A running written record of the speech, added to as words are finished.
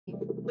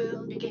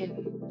Will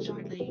begin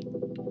shortly.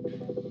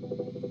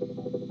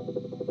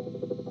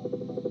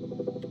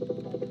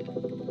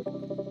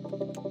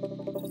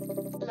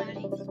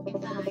 Loading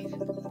in 5,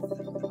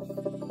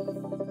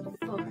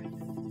 4,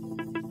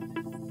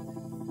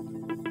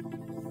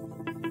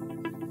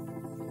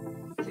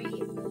 3,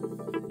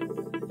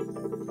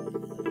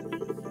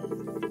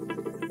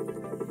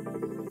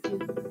 2,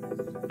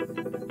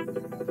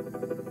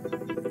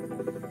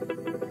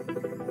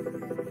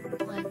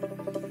 1.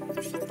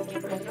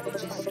 Get ready,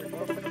 bitches.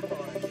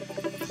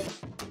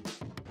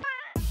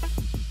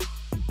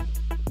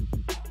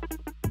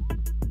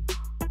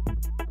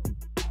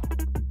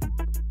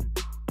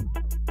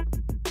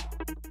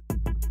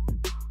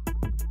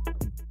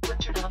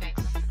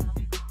 Winternomics.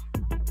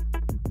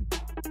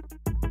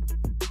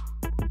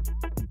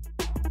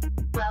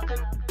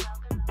 Welcome.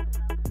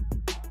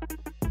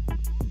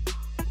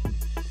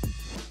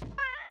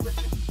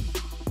 Winter,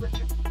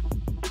 winter,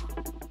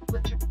 winter,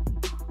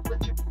 winter,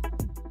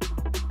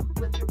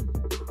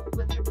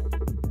 winter, winter, winter,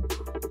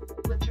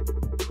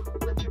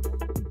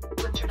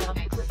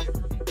 Winternomics.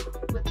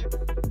 Winter,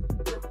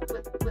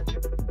 winter,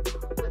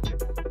 winter.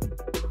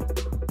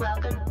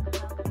 Welcome.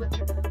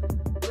 Winter, winter,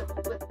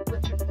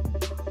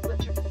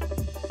 winter,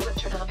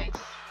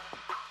 Winternomics.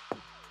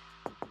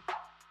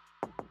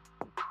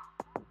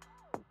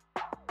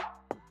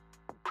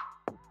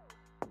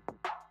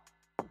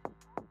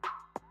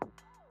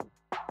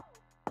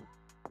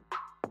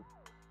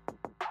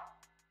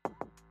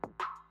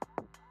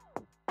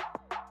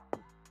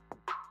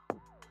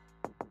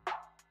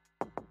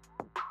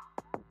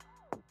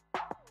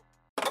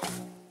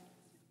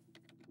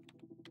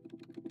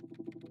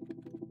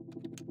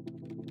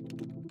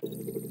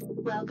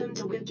 Welcome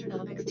to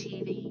Winternomics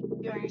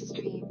TV. Your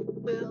stream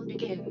will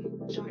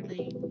begin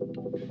shortly.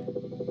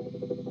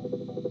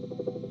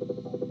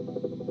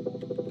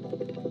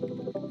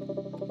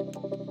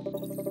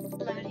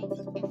 Loading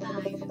in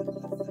 5,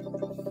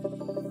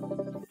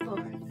 4,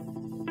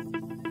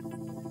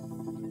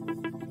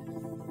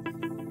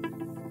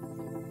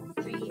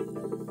 3,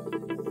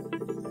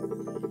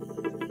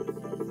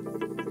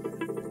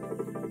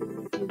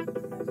 2,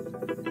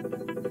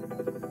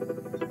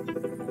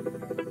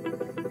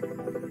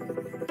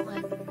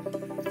 1.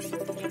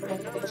 Get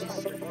ready, bitches.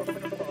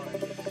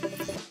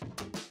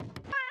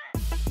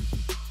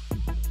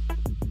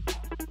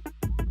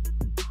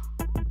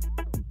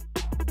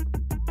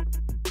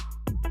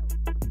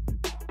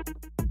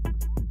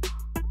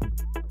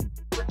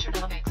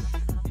 Winternomics.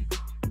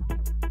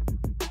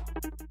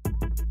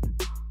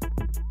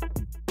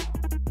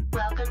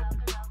 Welcome.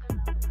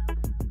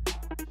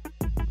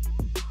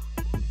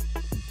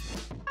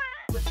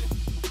 Winter,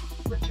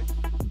 winter,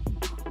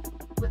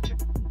 winter,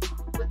 winter,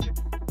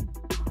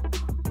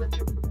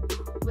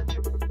 winter,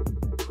 winter,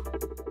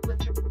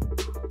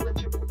 winter,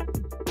 winter,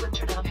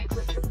 Winternomics.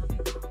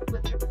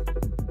 Winter,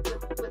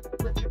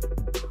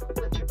 winter,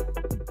 winter.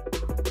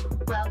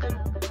 Welcome.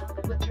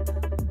 Winter,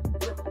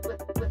 winter,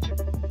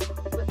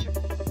 winter,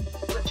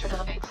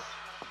 Winternomics.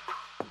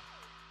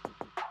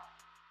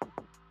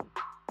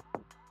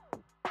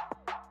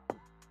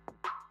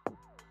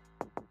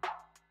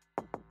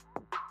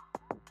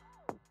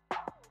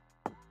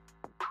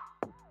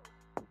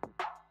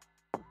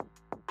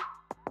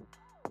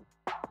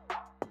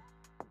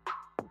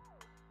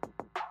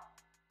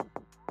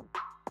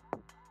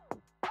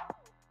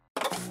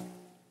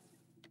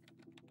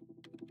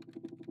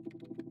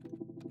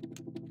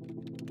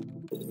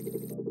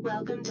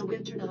 Welcome to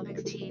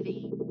Winternomics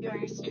TV.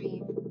 Your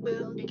stream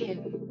will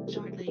begin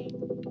shortly.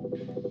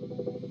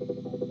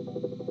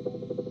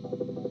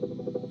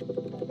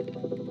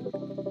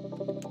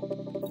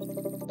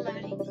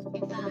 Loading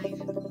in 5,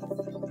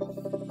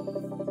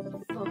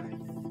 4,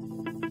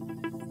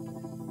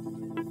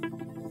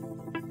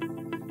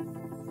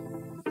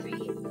 3,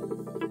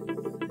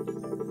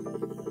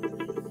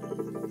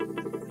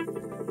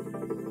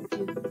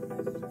 2,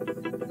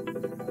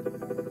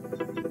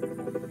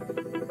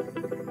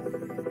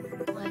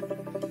 1.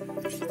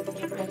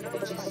 Get ready,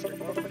 bitches.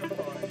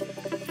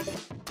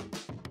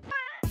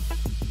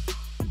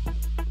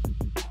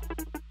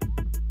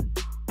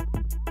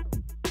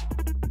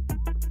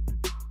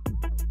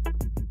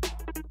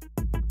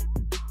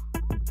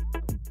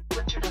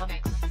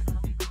 Winternomics.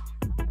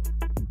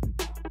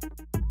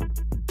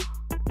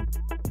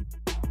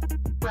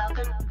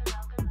 Welcome.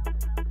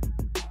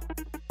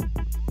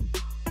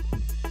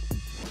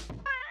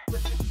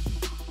 Winter,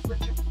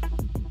 winter,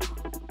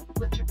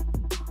 winter,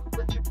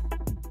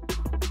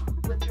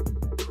 winter, winter,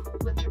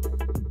 winter, winter,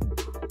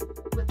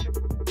 winter,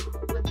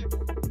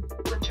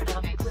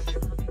 Winternomics. Winter,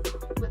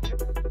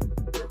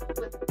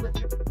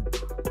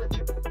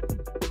 winter, winter.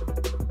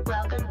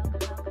 Welcome.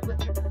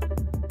 Winter,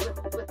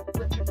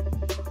 winter,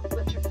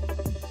 winter,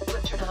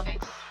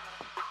 Winternomics.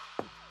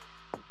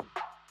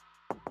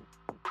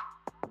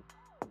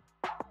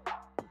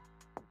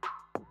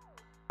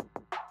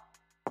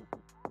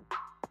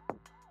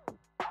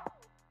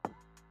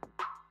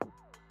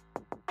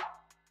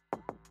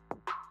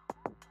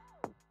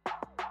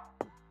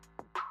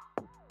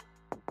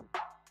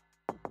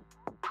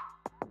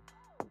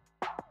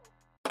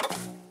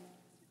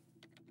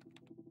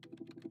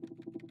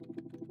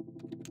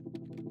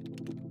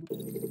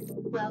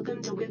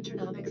 Welcome to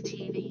Winternomics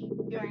TV.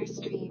 Your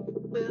stream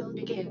will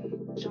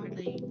begin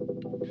shortly.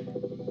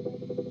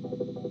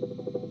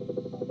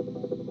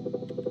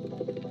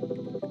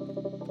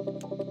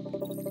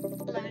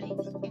 Loading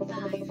in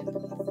 5,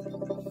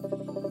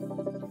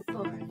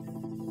 4,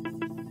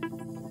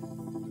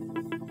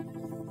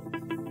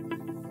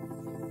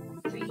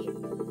 3,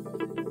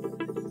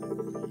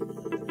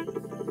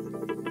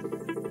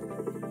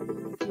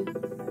 2,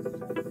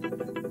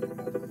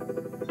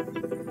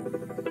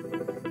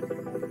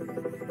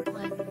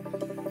 1.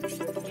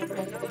 Get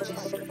ready to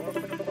just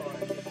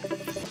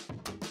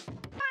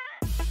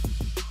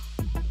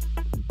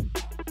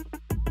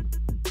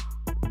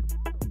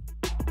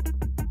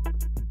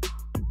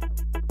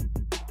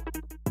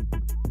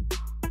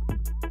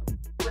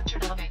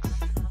Winternomics.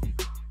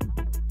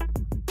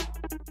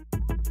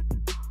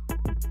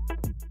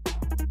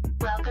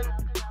 Welcome.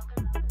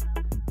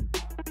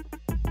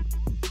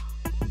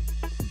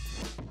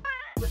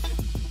 Winter,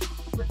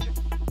 winter,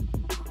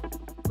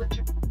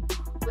 winter,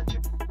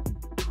 winter,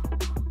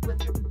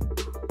 winter,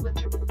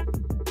 winter,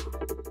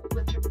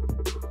 winter,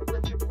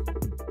 winter,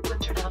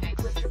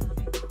 Winternomics. Winter,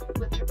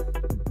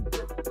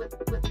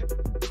 winter,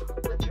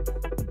 winter.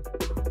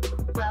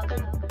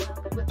 Welcome.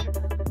 Winter,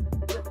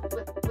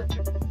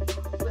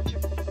 winter,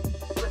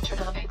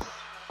 Winternomics.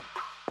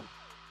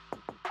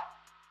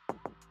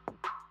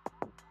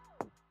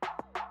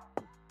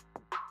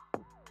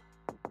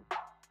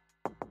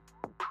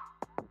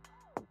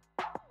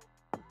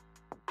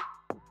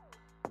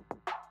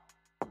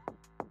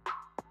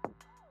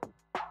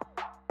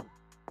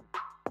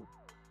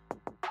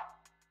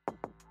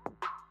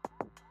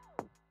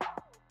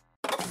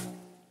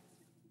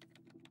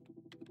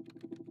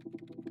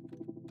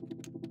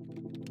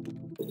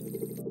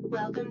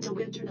 Welcome to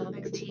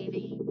Winternomics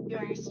TV.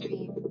 Your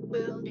stream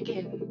will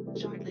begin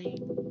shortly.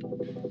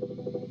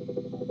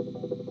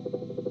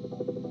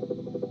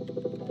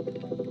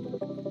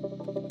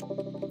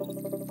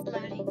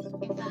 Loading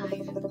in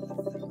 5,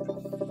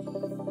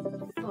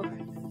 4,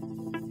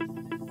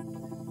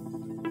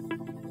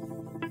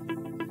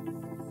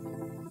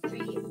 3,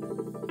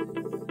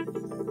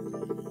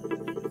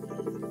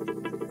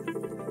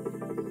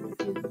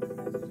 2,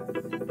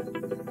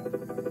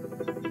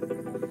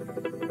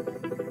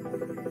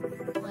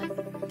 1.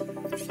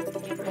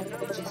 Get ready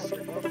to just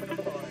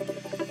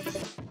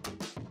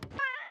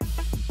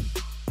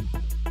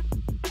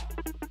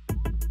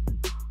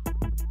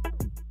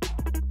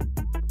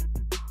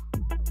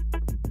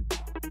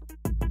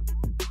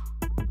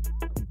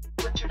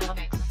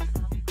Winternomics.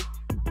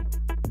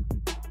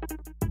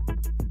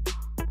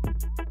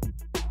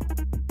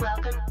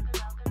 Welcome.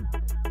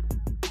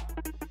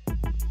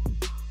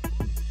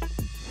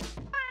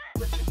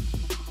 Winter,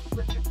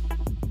 winter,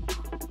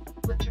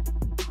 winter,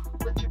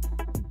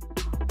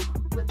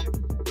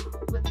 winter,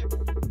 winter, winter,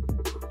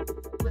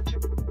 winter,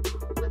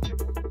 winter,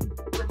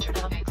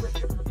 Winternomics.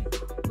 Winter,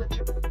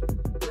 winter,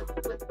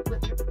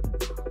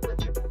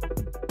 winter.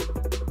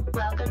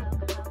 Welcome.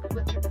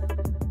 Winter,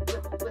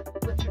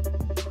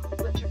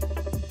 winter,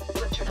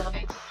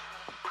 Winternomics.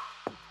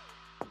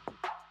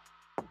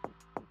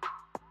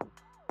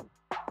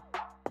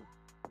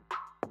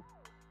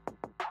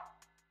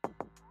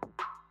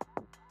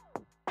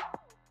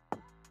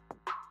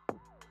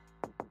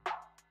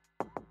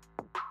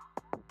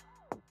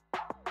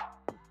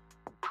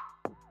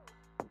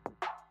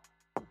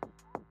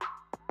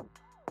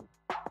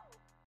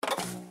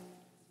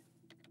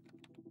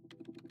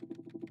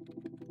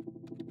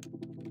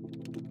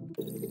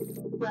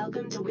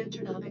 Welcome to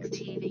Winternomics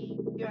TV.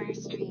 Your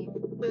stream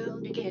will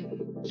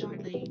begin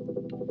shortly.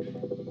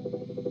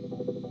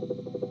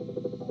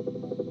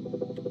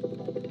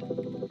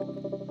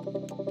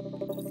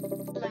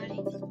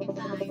 Loading in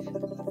 5,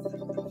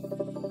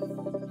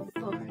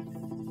 4,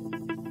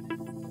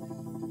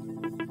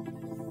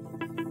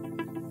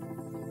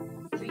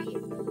 3,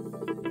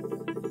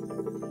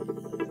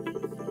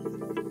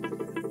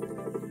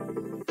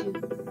 2,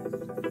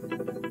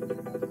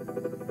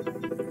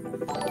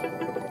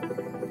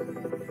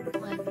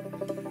 1.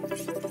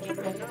 Get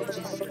ready to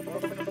just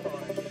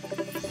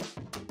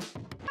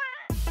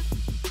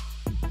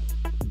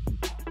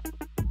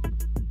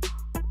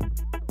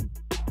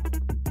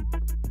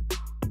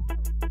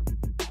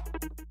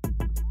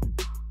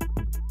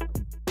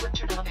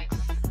Winternomics.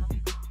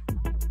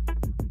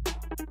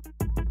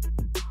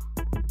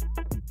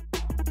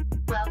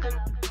 Welcome.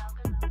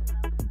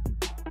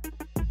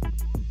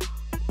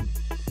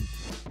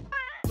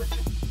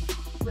 Winter,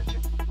 winter,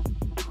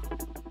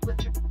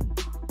 winter,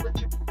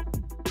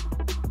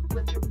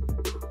 winter,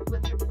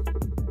 winter,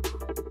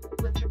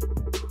 winter, winter,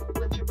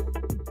 winter,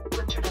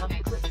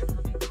 Winternomics. Winter,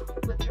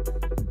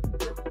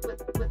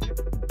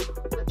 winter,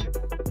 winter.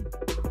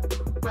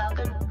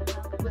 Welcome.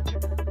 Winter,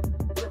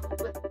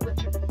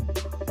 winter,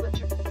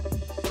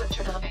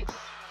 Winternomics.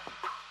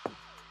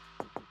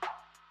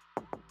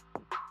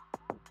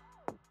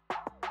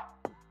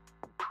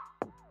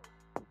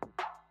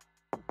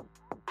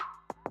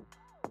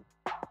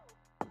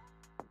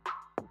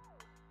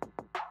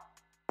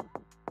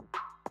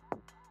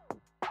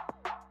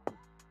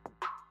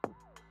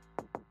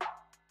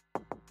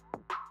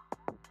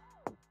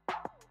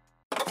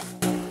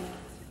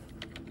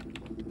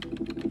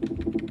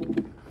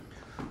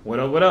 What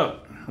up, what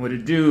up? What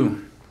it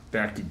do?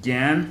 Back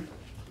again.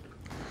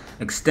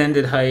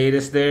 Extended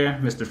hiatus there,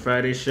 Mr.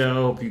 Friday show.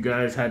 Hope you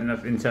guys had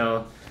enough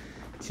intel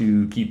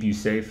to keep you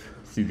safe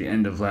through the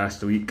end of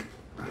last week.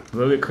 A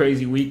little bit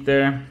crazy week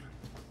there.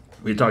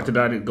 We talked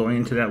about it going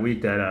into that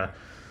week that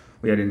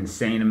we had an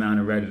insane amount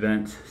of red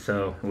events,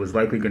 so it was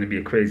likely going to be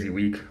a crazy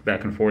week.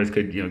 Back and forth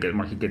could, get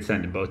market get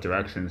sent in both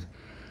directions,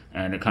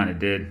 and it kind of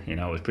did. It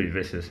was pretty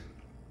vicious.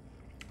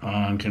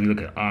 Can we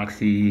look at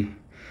Oxy,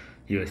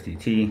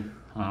 USDT?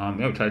 Try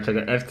to check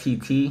out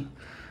FTT,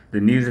 the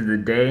news of the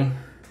day.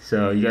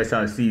 So you guys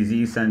saw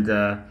CZ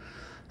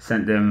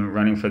sent them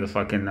running for the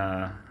fucking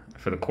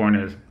for the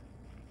corners.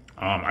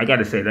 I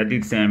gotta say that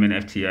dude Sam in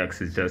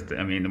FTX is just.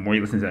 I mean, the more you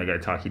listen to that guy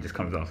talk, he just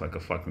comes off like a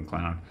fucking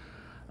clown.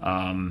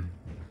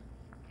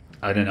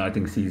 I don't know. I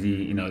think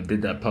CZ,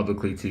 did that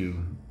publicly to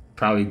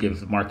probably give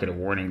the market a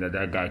warning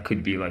that guy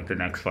could be like the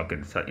next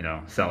fucking,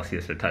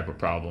 Celsius or type of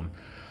problem.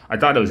 I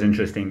thought it was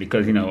interesting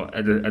because,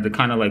 at the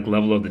kind of like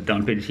level of the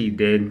dumpage he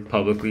did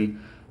publicly,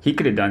 he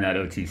could have done that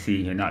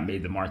OTC and not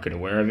made the market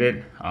aware of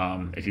it.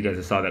 If you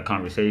guys saw that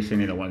conversation,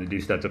 one of the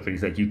dudes stepped up and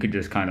he's like, you could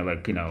just kind of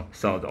like,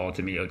 sell it all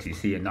to me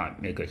OTC and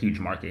not make a huge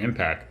market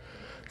impact.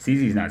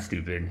 CZ's not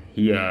stupid.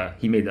 He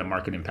made that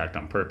market impact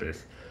on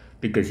purpose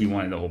because he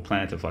wanted the whole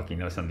planet to fucking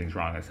know something's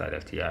wrong inside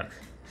FTX.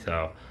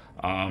 So,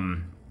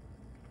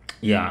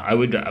 yeah, I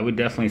would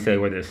definitely say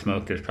where there's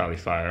smoke, there's probably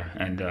fire.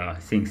 And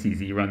seeing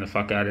CZ run the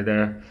fuck out of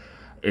there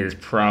is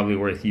probably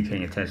worth you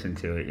paying attention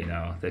to it.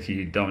 If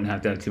you don't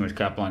have to have too much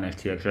capital on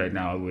FTX right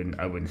now,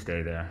 I wouldn't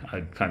stay there.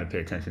 I'd kind of pay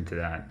attention to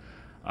that.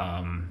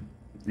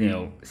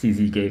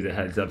 CZ gave the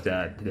heads up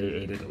that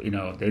they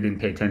didn't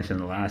pay attention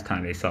the last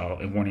time they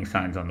saw warning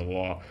signs on the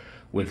wall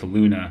with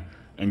Luna.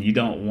 And you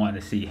don't want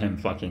to see him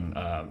fucking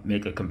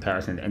make a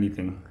comparison to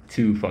anything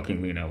to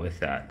fucking Luna with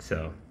that.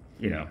 So,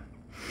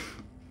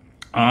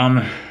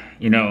 Clement,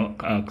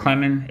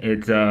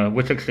 it's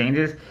which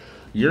exchanges?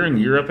 You're in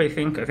Europe, I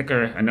think.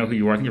 I know who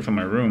you are. I think you're from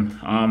my room.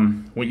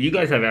 What you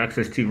guys have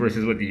access to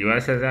versus what the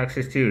U.S. has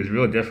access to is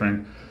real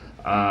different.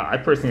 I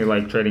personally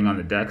like trading on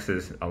the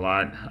DEXs a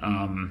lot.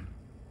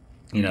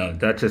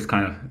 That just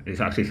kind of, it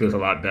actually feels a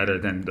lot better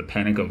than the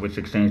panic of which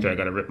exchange do I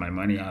got to rip my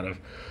money out of.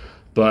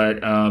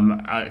 But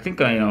I think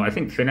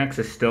Finex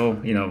is still,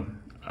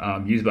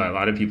 used by a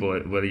lot of people,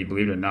 whether you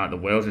believe it or not. The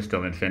whales are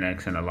still in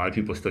Finex, and a lot of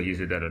people still use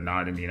it that are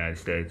not in the United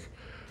States.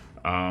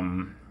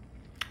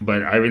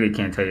 But I really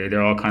can't tell you.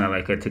 They're all kind of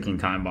like a ticking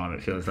time bomb.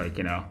 It feels like,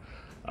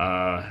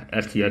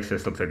 FTX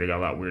just looks like they got a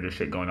lot weirder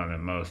shit going on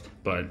than most.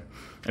 But,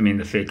 I mean,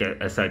 the fake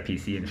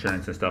SIPC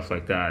insurance and stuff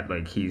like that,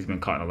 like he's been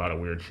caught in a lot of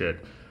weird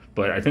shit.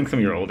 But I think some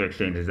of your older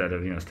exchanges that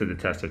have, stood the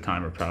test of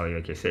time are probably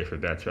like your safer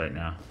bets right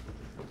now.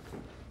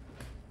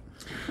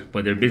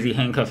 But they're busy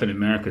handcuffing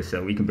America,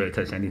 so we can barely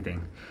touch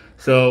anything.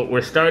 So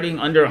we're starting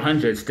under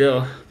 100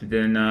 still.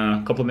 Then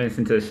a couple minutes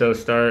into the show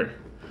start.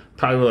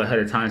 Probably a little ahead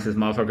of time since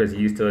motherfuckers are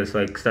used to it. It's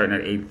like starting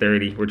at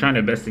 8:30. We're trying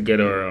our best to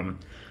get our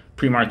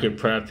pre-market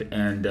prep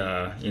and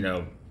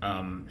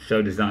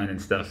show design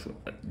and stuff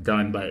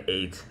done by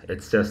 8.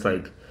 It's just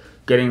like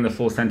getting the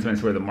full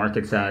sentiments where the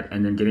market's at,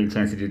 and then getting a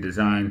chance to do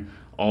design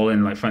all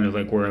in like front of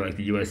like where like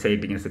the USA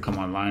begins to come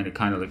online. It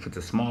kind of like puts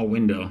a small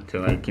window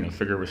to like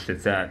figure where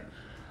shit's at.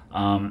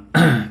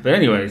 But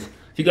anyways,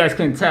 if you guys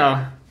couldn't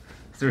tell,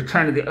 it's the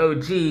return of the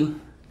OG,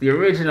 the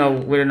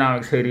original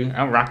Winternomics hoodie.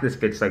 I rocked this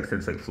bitch like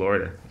since like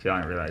Florida, if y'all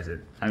didn't realize it.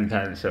 I haven't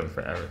had it in the show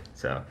forever.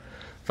 So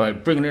if I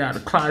bringing it out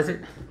of the closet,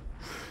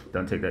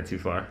 don't take that too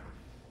far.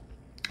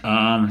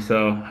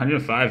 So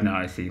 105 now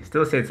I see.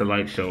 Still say it's a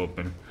light show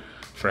open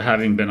for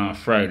having been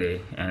off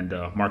Friday, and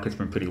market's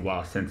been pretty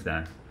wild since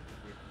then.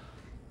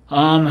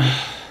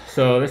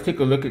 So let's take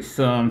a look at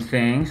some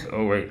things.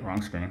 Oh wait,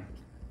 wrong screen.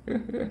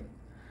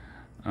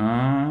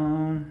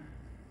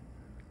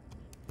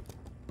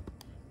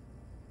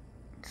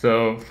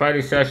 So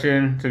Friday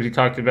session, since we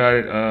talked about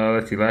it,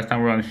 let's see, last time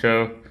we were on the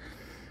show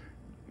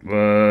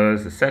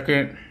was the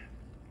 2nd.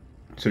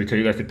 So we tell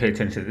you guys to pay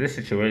attention to this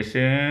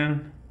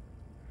situation.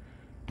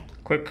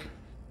 Click.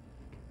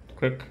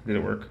 Did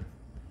it work?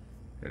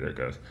 Yeah, there it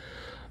goes.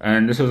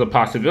 And this was a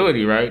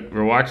possibility, right?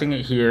 We're watching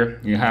it here.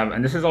 You have,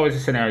 and this is always the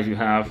scenarios you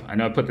have. I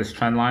know I put this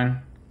trend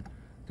line,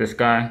 this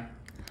guy,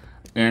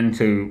 in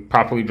to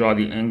properly draw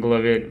the angle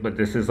of it, but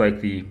this is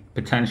like the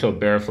potential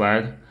bear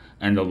flag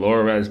and the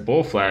lower res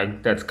bull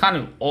flag. That's kind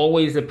of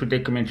always the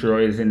predicament you're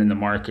always in the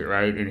market,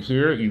 right? And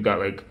here you've got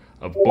like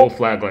a bull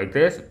flag like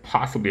this,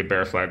 possibly a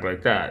bear flag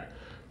like that.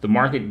 The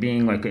market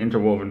being like an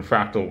interwoven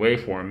fractal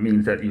waveform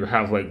means that you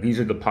have like, these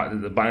are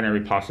the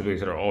binary possibilities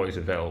that are always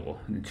available.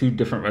 The 2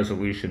 different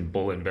resolution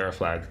bull and bear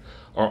flags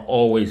are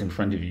always in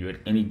front of you at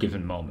any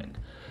given moment.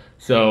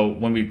 So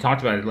when we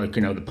talked about it, like,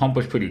 the pump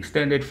was pretty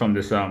extended from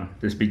this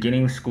this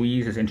beginning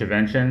squeeze, this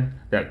intervention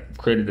that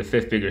created the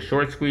 5th biggest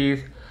short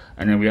squeeze.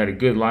 And then we had a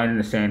good line in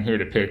the sand here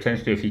to pay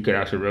attention to if he could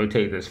actually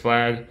rotate this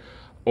flag,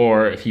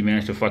 or if he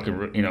managed to fucking,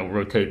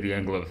 rotate the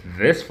angle of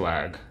this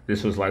flag.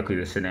 This was likely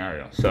the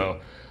scenario.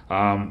 So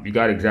you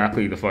got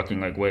exactly the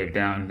fucking like wave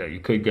down that you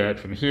could get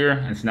from here.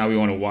 And so now we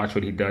want to watch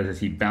what he does as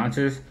he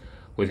bounces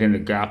within the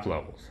gap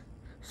levels.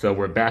 So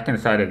we're back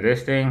inside of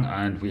this thing,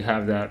 and we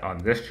have that on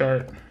this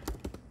chart.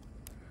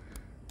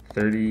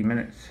 30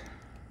 minutes.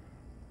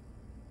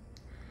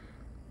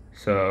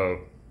 So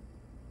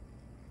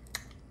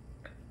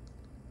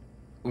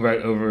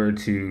right over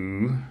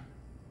to,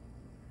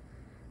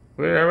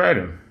 where did I write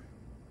him?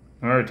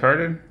 Am I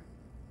retarded?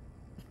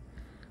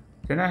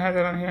 Didn't I have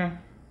that on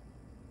here?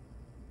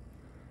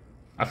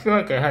 I feel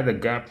like I had the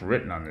gap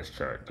written on this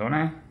chart, don't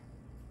I?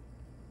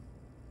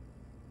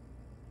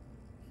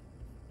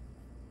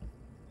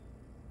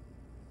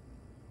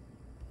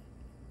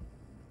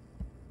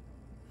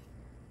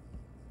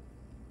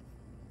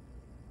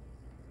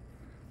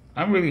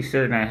 I'm really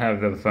certain I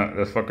have those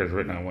fuckers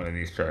written on one of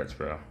these charts,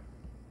 bro.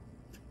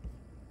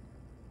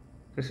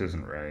 This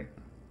isn't right.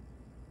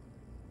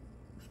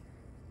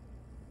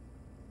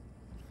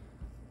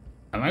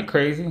 Am I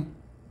crazy?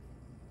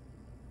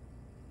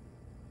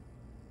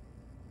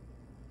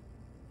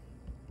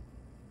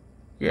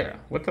 Yeah,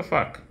 what the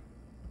fuck?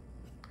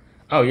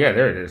 Oh yeah,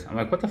 there it is. I'm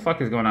like, what the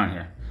fuck is going on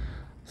here?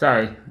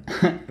 Sorry,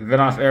 been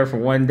off air for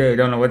one day.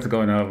 Don't know what's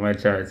going on with my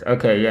charts.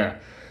 Okay, yeah.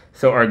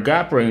 So our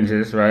gap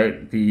ranges,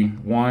 right? The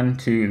 1,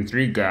 2, and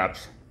 3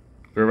 gaps.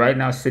 We're right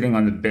now sitting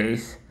on the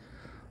base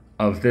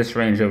of this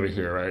range over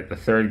here, right? The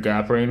third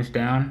gap range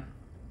down.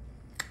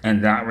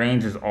 And that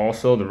range is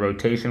also the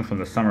rotation from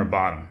the summer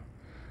bottom.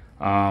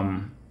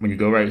 When you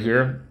go right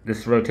here,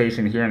 this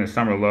rotation here in the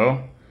summer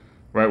low,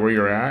 right where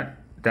you're at,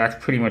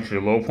 that's pretty much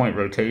your low point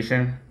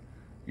rotation.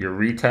 Your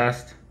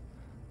retest,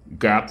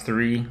 gap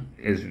 3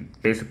 is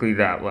basically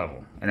that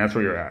level, and that's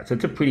where you're at. So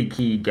it's a pretty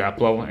key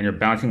gap level, and you're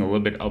bouncing a little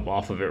bit up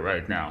off of it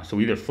right now. So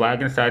either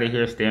flag inside of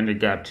here, standard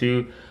gap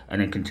 2, and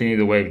then continue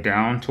the wave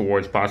down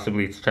towards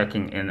possibly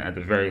checking in at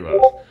the very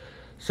lows.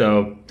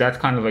 So that's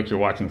kind of like you're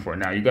watching for.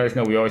 Now, you guys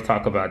know we always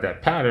talk about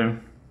that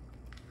pattern.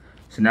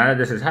 So now that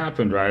this has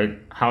happened, right,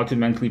 how to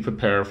mentally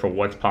prepare for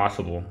what's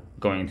possible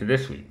going into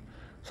this week.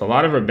 So a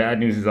lot of our bad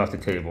news is off the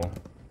table.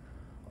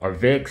 Our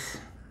VIX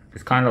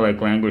is kind of like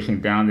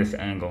languishing down this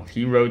angle. If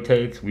he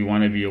rotates, we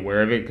want to be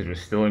aware of it because we're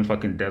still in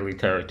fucking deadly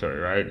territory,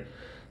 right?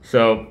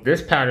 So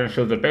this pattern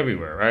shows up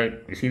everywhere, right?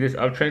 You see this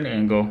uptrend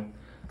angle,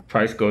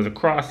 price goes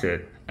across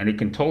it, and it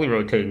can totally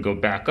rotate and go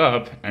back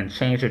up and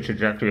change the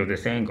trajectory of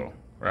this angle,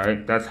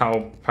 right? That's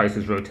how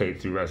prices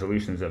rotate through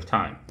resolutions of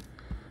time.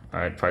 All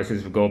right,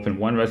 prices go up in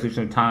one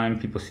resolution of time,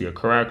 people see a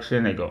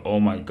correction, they go, oh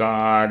my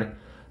God.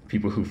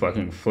 People who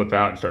fucking flip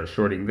out and start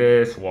shorting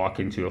this, walk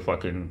into a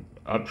fucking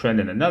uptrend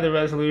in another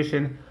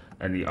resolution,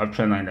 and the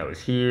uptrend line that was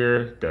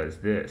here does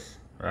this,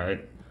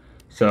 right?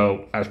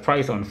 So as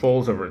price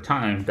unfolds over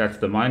time, that's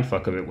the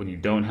mindfuck of it. When you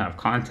don't have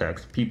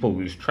context, people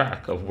lose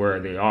track of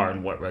where they are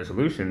and what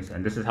resolutions,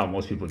 and this is how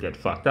most people get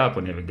fucked up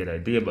when you have a good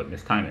idea but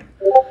mistime it.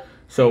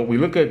 So we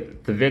look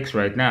at the VIX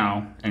right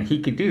now, and he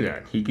could do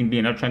that. He can be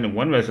an uptrend in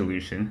one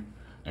resolution,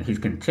 and he's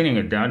continuing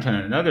a downtrend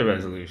in another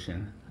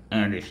resolution.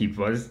 And if he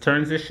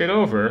turns this shit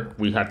over,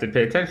 we have to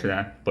pay attention to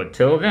that. But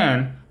till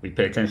then, we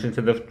pay attention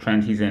to the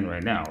trend he's in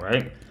right now,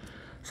 right?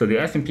 So the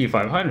S&P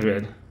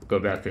 500, go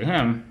back to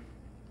him,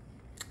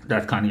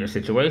 that's kind of your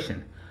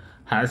situation.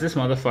 Has this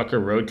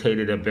motherfucker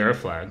rotated a bear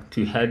flag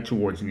to head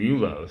towards new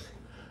lows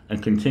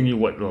and continue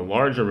what the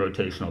larger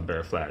rotational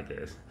bear flag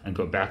is and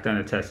go back down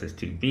to test this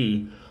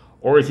 2B?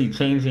 Or is he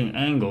changing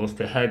angles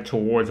to head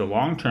towards a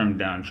long-term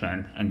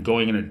downtrend and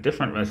going in a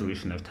different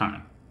resolution of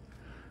time?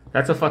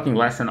 That's a fucking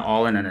lesson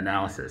all in an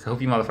analysis. I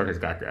hope you motherfuckers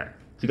got that.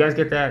 Did you guys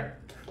get that?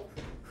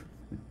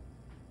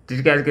 Did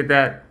you guys get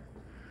that?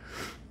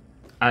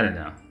 I don't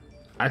know.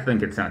 I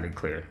think it sounded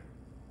clear.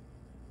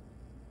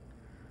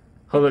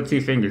 Hold up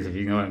 2 fingers if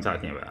you know what I'm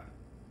talking about.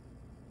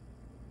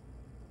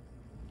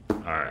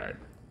 Alright.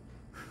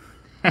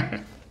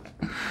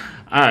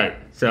 Alright,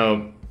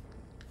 so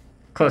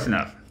close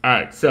enough.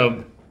 Alright,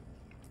 so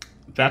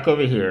back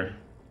over here.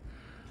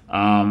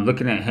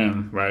 Looking at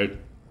him, right?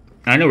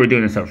 I know we're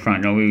doing this up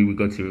front. Normally we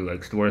go through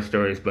like store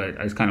stories, but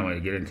I just kind of want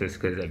to get into this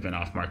because I've been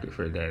off market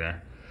for a day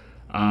there.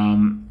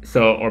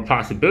 So our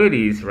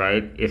possibilities,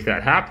 right, if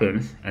that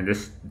happens and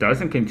this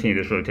doesn't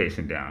continue this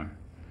rotation down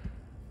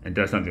and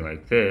does something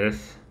like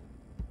this,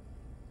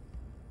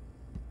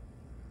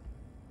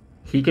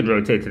 he could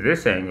rotate to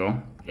this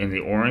angle in the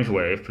orange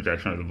wave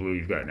projection of the blue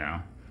you've got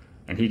now,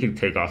 and he could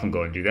take off and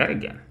go and do that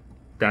again.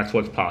 That's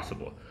what's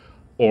possible.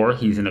 Or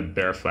he's in a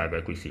bear flag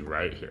like we see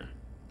right here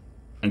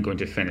and going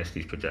to finish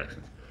these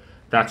projections.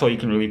 That's all you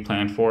can really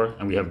plan for,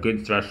 and we have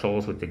good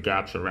thresholds with the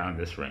gaps around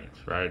this range,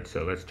 right?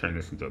 So let's turn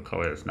this into a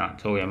color that's not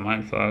totally a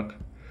mindfuck.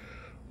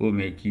 We'll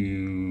make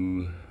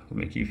you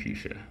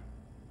fuchsia.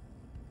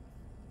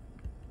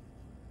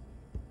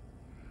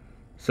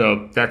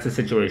 So that's the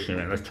situation,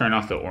 right? Let's turn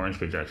off the orange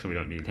projection. We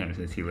don't need him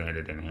since he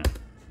landed in here.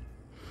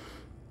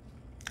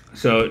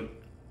 So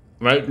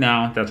right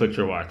now, that's what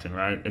you're watching,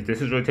 right? If this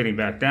is rotating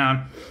back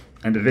down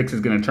and the VIX is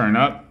going to turn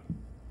up,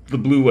 the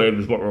blue wave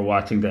is what we're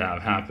watching to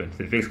have happen. If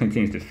the VIX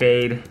continues to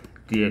fade,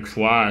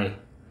 DXY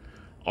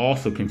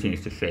also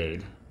continues to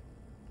fade.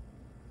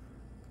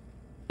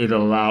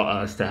 It'll allow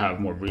us to have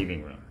more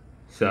breathing room.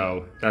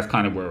 So that's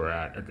kind of where we're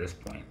at this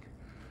point.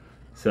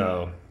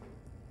 So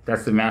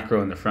That's the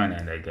macro in the front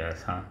end, I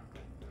guess, huh?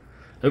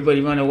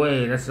 Everybody run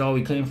away. That's all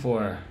we came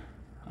for.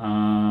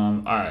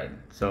 Alright,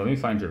 so let me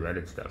find your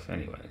Reddit stuff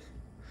anyways.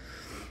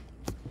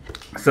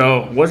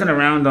 So wasn't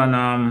around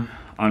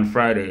on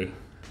Friday.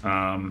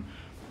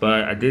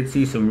 But I did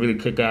see some really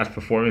kick-ass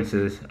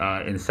performances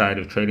inside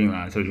of Trading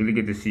Line. So it was really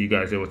good to see you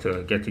guys able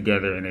to get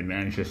together and then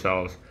manage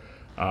yourselves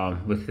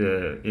with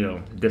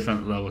the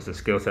different levels of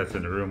skill sets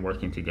in the room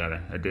working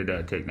together. I did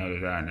take note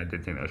of that, and I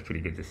did think that was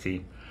pretty good to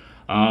see.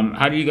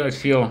 How do you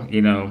guys feel,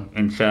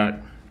 in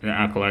chat, in the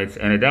acolytes?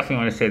 And I definitely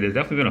want to say there's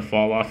definitely been a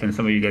fall off in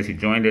some of you guys who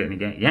joined it. And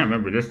again, yeah,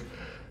 remember this.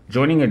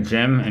 Joining a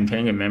gym and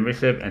paying a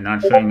membership and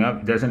not showing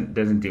up doesn't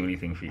do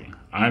anything for you.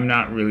 I'm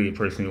not really a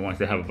person who wants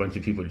to have a bunch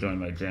of people join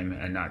my gym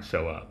and not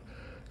show up.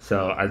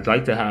 So I'd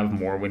like to have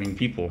more winning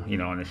people,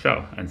 on the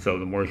show. And so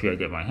the more of you I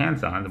get my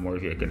hands on, the more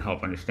of you I can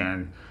help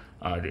understand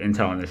the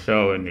intel on the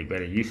show and make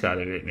better use out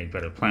of it, make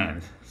better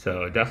plans.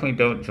 So definitely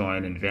don't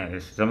join and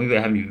vanish. Some of you I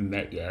haven't even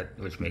met yet,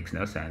 which makes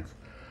no sense.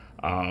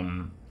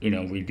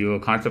 We do a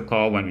concept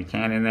call when we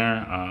can in there.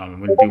 I'm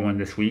going to do one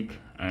this week.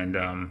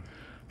 And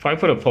probably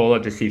put a poll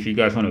up to see if you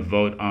guys want to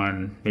vote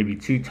on maybe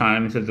 2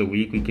 times of the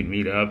week we can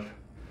meet up,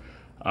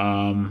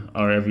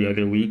 or every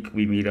other week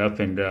we meet up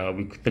and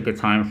we pick a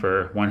time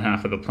for one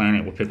half of the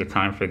planet. We'll pick a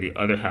time for the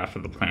other half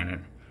of the planet.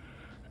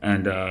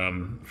 And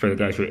for the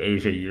guys who are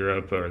Asia,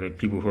 Europe, or the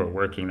people who are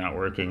working, not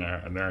working,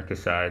 or America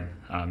side,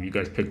 you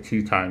guys pick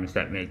 2 times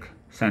that make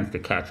sense to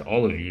catch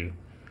all of you.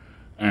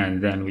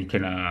 And then we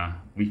can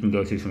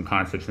go through some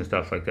concepts and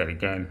stuff like that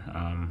again,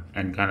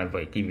 and kind of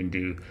like even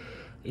do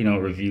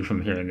a review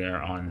from here and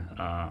there on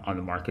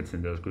the markets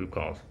in those group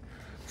calls.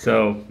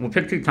 So we'll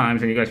pick 2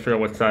 times, and you guys figure out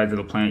what sides of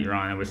the planet you're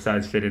on and which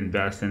sides fit in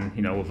best, and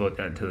we'll vote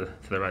that to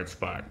the right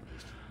spot.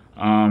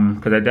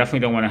 Because I definitely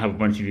don't want to have a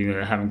bunch of you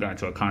that haven't gotten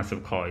to a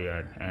concept call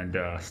yet and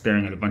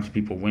staring at a bunch of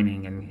people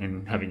winning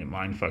and having it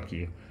mind fuck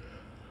you.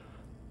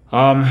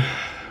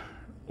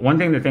 One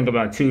thing to think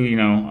about too,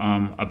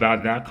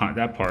 about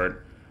that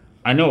part.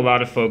 I know a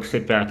lot of folks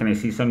sit back and they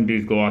see some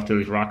dudes go off to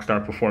these rock star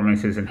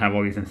performances and have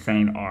all these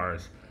insane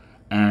R's.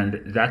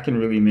 And that can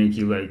really make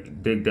you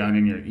like dig down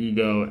in your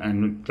ego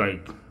and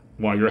like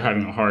while you're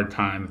having a hard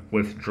time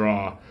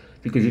withdraw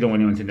because you don't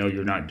want anyone to know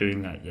you're not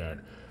doing that yet.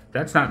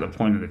 That's not the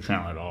point of the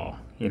channel at all.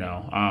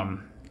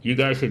 You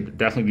guys should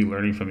definitely be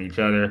learning from each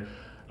other.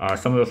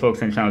 Some of the folks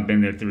in the channel have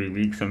been there 3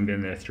 weeks, some have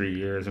been there 3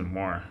 years and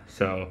more.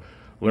 So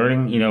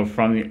learning,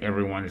 from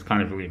everyone is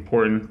kind of really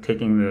important.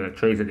 Taking the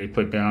trades that they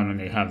put down when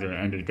they have their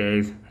end of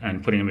days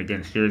and putting them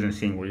against yours and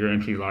seeing where your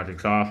entry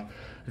logic's off.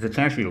 It's a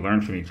chance for you to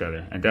learn from each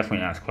other and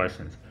definitely ask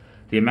questions.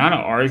 The amount of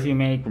R's you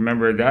make,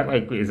 remember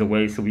that is a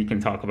way so we can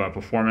talk about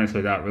performance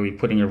without really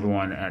putting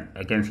everyone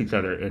against each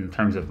other in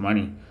terms of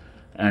money.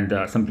 And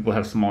some people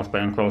have small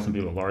bankrolls, some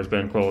people have large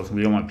bankrolls.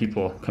 We don't want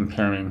people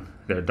comparing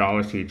their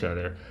dollars to each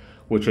other,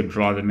 which would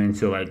draw them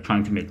into like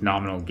trying to make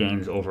nominal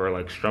gains over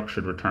like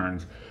structured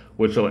returns,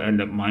 which will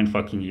end up mind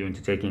fucking you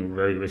into taking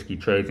very risky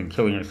trades and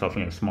killing yourself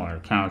in your smaller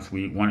accounts.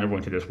 We want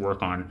everyone to just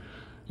work on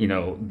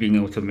being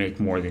able to make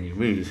more than you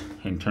lose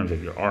in terms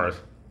of your R's.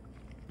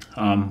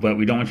 But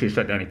we don't want you to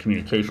shut down your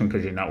communication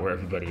because you're not where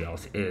everybody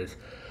else is.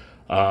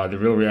 The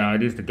real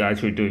reality is the guys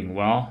who are doing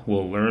well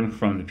will learn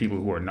from the people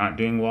who are not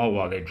doing well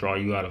while they draw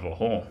you out of a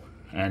hole.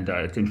 And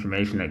it's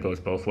information that goes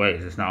both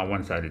ways. It's not a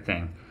one-sided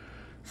thing.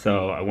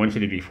 So I want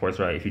you to be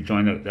forthright. If you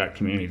join that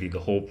community, the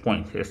whole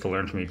point is to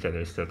learn from each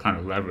other, is to kind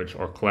of leverage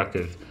our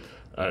collective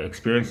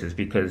experiences,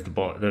 because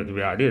the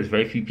reality is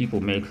very few people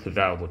make the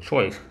valuable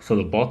choice. So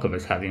the bulk of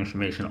us have the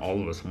information all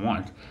of us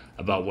want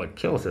about what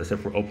kills us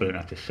if we're open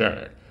enough to share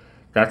it.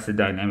 That's the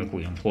dynamic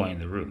we employ in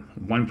the room.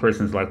 One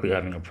person's likely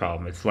having a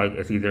problem. It's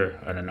either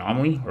an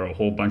anomaly or a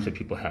whole bunch of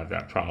people have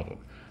that problem.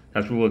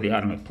 That's the rule of the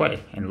atom at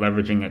play, and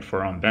leveraging it for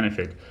our own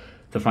benefit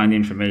to find the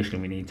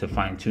information we need to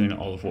fine tune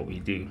all of what we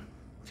do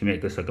to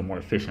make us like a more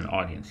efficient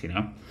audience,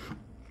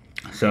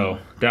 So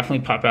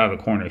definitely pop out of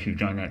the corner if you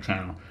join that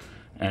channel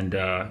and,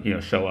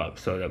 show up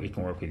so that we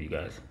can work with you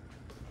guys.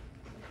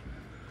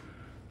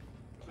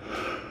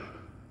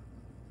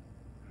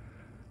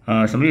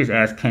 Somebody has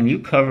asked, can you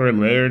cover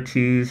layer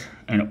 2s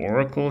and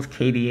Oracle's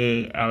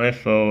KDA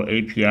LFO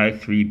API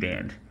 3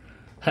 band?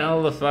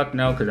 Hell the fuck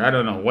no, because I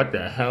don't know what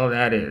the hell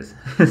that is.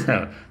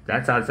 So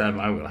that's outside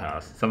my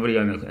wheelhouse. Somebody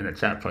in the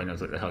chat probably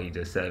knows what the hell you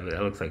just said, but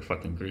that looks like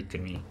fucking Greek to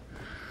me.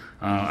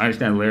 I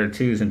understand layer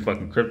 2s and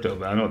fucking crypto,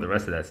 but I don't know what the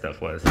rest of that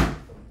stuff was.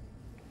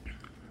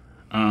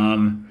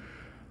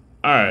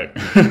 Alright.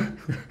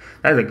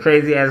 That's a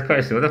crazy ass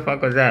question. What the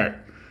fuck was that?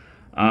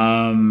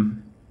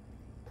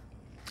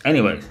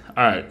 Anyways,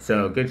 alright,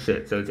 so good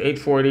shit. So it's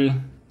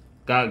 8:40.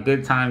 Got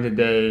good time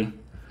today.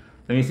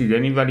 Let me see, did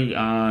anybody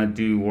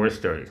do war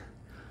stories?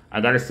 I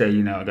gotta say,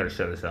 I gotta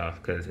show this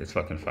off because it's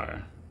fucking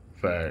fire.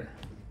 But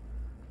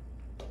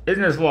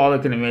isn't this wall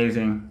looking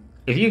amazing?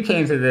 If you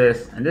came to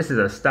this, and this is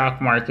a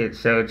stock market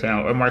show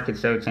channel, or market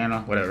show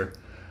channel, whatever,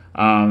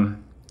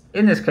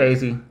 isn't this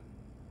crazy?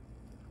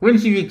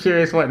 Wouldn't you be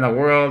curious what in the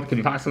world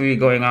could possibly be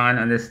going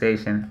on this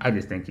station? I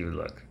just think you would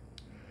look.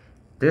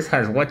 This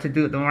has what to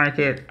do with the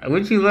market?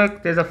 Would you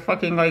look? There's a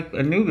fucking like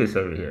Anubis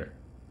over here.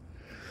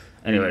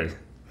 Anyways,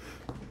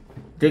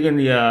 digging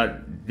the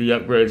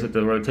upgrades with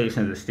the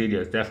rotation of the studio.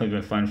 It's definitely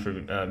been fun for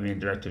me and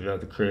Director Bill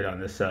to create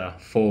on this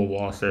full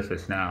wall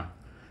surface now.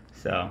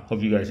 So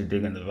hope you guys are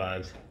digging the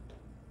vibes.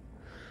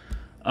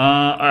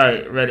 All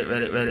right,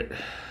 Reddit.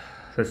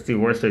 Let's do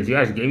worst trades. You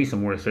guys gave me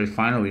some worst trades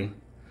finally.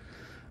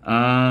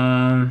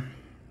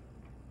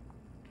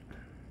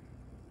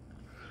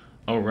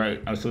 Oh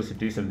right, I was supposed to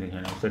do something here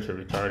and I'm such a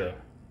retardo.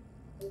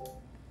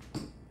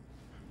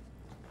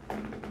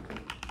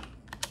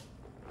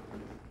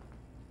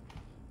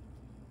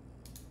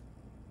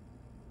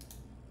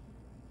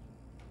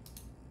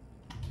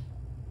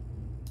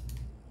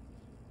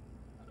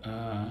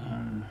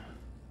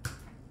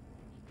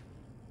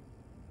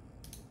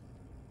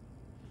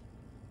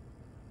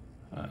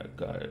 I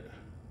got it.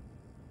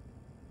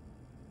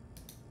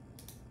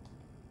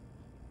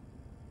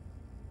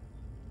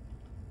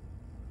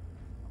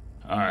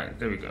 All right,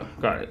 there we go.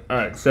 Got it. All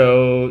right,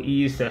 so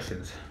EU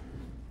sessions.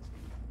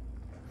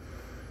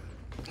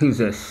 Who's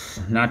this?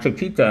 Nacho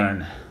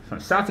Pitan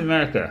from South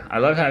America. I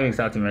love having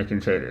South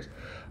American traders.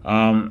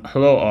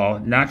 Hello all.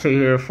 Nacho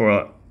here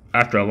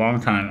after a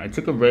long time. I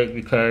took a break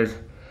because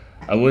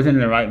I wasn't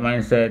in the right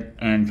mindset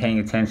and paying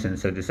attention,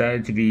 so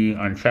decided to be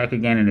on track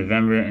again in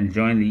November and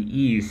join the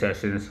EU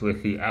sessions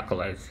with the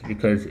Acolytes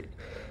because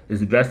it's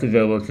the best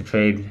available to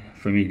trade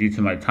for me due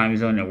to my time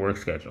zone and work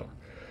schedule.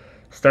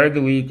 Started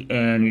the week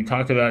and we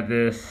talked about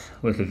this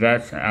with the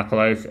vets and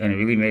Acolytes and it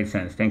really made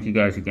sense. Thank you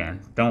guys again.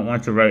 Don't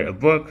want to write a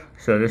book,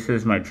 so this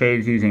is my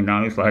trades using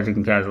Nomics, logic,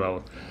 and CAS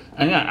levels.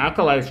 And yeah,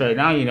 Acolytes right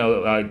now, you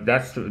know,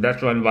 that's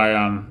run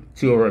by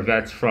two of our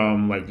vets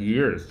from like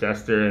years.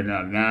 Jester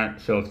and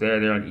Matt show up there.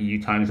 They're on EU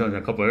time zones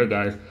and a couple other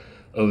guys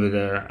over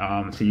there.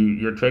 So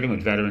you're trading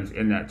with veterans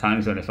in that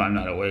time zone if I'm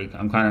not awake.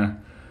 I'm kind of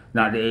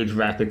not the age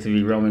bracket to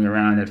be roaming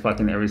around at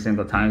fucking every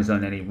single time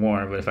zone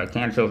anymore. But if I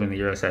can't show up in the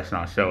Euro session,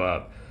 I'll show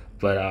up.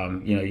 But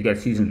you know, you got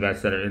seasoned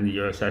vets that are in the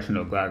Euro session.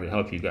 They'll gladly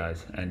help you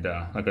guys. And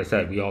like I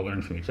said, we all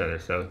learn from each other.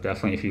 So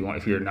definitely,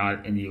 if you're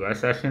not in the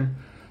US session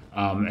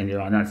and you're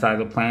on that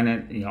side of the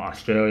planet, you know,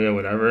 Australia,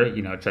 whatever,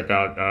 you know, check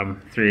out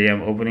 3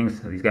 a.m.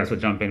 openings. These guys will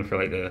jump in for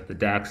like the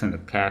DAX and the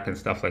CAC and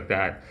stuff like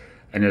that.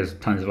 And there's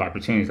tons of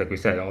opportunities. Like we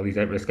said, all these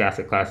risk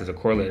asset classes are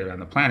correlated around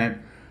the planet.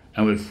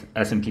 And with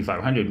S&P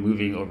 500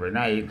 moving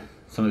overnight,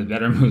 some of the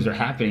better moves are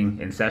happening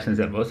in sessions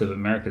that most of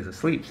America is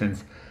asleep,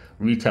 since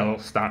retail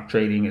stock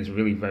trading is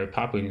really very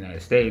popular in the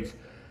United States.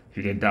 If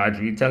you get Dodge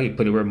retail, you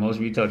put it where most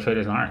retail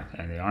traders aren't,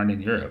 and they aren't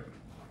in Europe.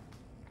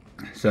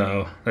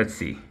 So let's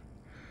see.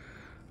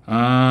 6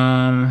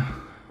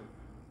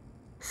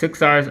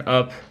 hours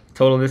up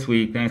total this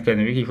week. Thanks, Kevin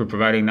and Vicky, for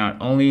providing not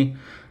only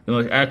the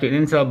most accurate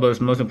intel, but it's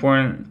most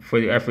important for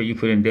the effort you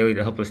put in daily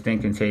to help us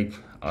think and take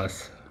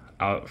us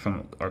out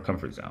from our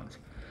comfort zones.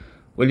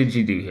 What did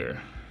you do here?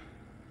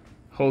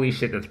 Holy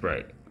shit, that's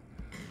bright.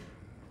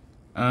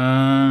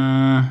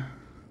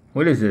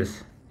 What is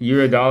this?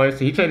 Euro dollar. So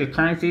he traded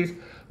currencies.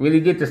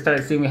 Really good to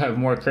start seeing we have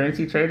more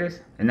currency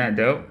traders. Isn't that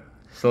dope?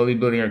 Slowly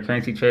building our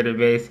currency trader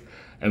base.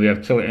 And we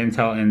have killer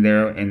intel in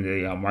there in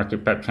the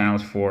market prep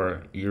channels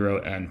for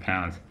euro and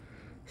pounds.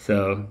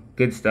 So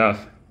good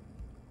stuff.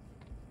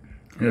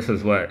 And this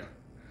was what?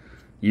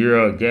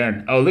 Euro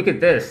again. Oh, look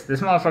at this.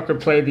 This motherfucker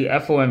played the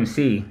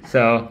FOMC.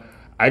 So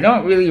I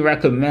don't really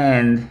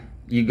recommend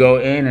you go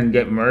in and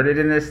get murdered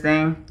in this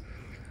thing.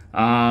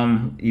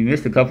 You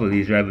missed a couple of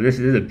these, right? But this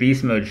is a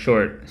beast mode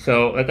short.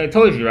 So like I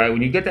told you, right, when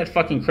you get that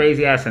fucking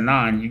crazy ass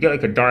Anon, you get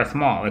like a Darth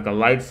Maul, like a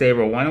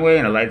lightsaber one way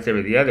and a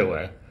lightsaber the other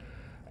way.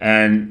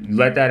 And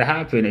let that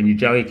happen and you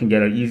generally can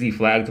get an easy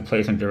flag to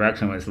place in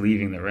direction when it's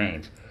leaving the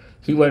range.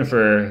 He went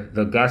for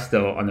the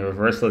gusto on the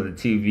reversal of the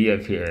 2V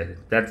up here.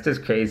 That's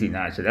just crazy,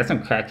 Nacho. That's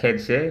some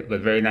crackhead shit,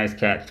 but very nice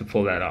catch to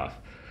pull that off.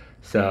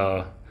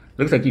 So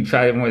looks like you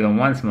tried it more than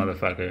once,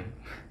 motherfucker.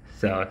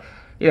 So,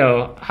 you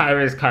know, high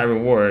risk, high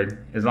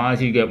reward. As long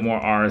as you get more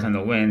R's on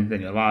the win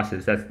than your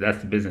losses, that's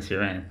the business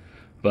you're in.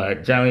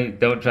 But generally,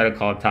 don't try to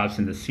call tops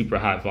in the super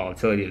high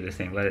volatility of this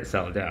thing. Let it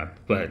settle down.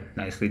 But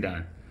nicely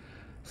done.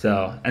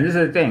 So, and this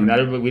is the thing.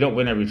 We don't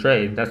win every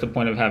trade. That's the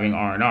point of having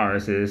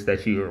R&Rs, is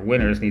that your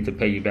winners need to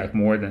pay you back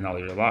more than all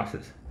your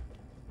losses.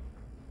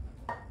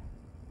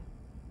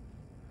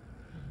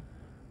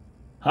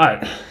 All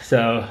right.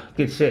 So,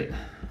 good shit.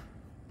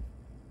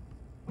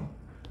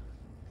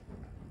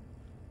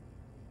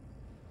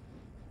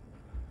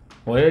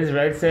 What does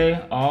Red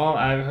say? All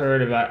I've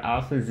heard about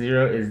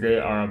AlphaZero is they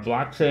are a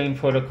blockchain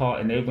protocol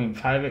enabling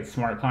private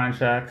smart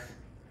contracts.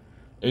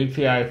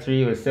 API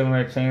 3 with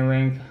similar chain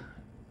link,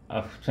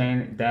 a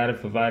chain data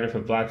provider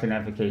for blockchain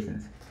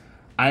applications.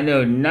 I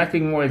know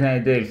nothing more than I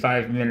did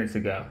 5 minutes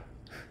ago.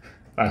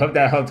 I hope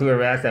that helped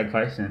whoever asked that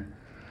question.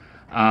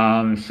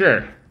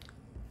 Sure.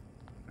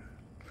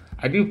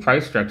 I do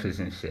price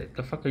structures and shit.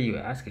 The fuck are you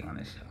asking on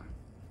this show?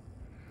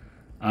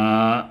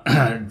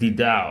 The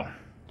DAO.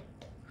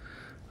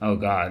 Oh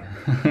God.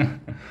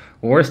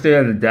 Worst day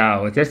of the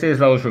Dow. With yesterday's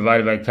level was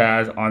provided by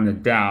Kaz on the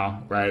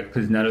Dow, right?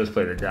 Because none of us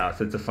play the Dow,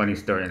 so it's a funny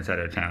story inside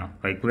our channel.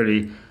 Like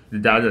literally, the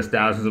Dow does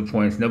thousands of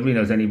points. Nobody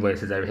knows anybody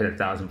that's ever hit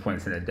 1,000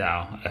 points in the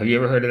Dow. Have you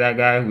ever heard of that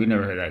guy? We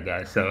never heard of that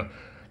guy. So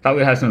thought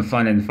we'd have some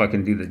fun and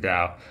fucking do the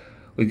Dow.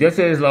 With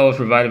yesterday's levels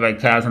provided by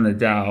Kaz on the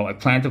Dow, I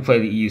plan to play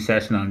the EU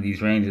session on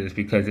these ranges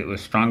because it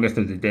was strongest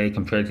of the day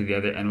compared to the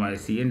other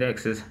NYSE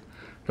indexes.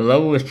 The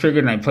level was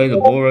triggered and I played the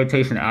bull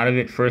rotation out of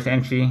it, first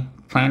entry.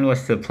 Plan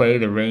was to play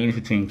the range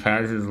between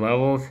Kaz's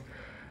levels.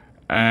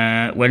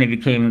 When it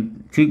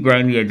became too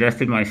grindy, I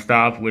adjusted my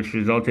stop, which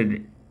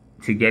resulted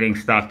to getting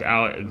stopped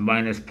out at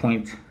minus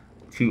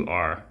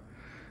 0.2R.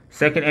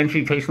 Second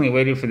entry, patiently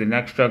waited for the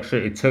next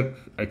structure.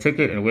 I took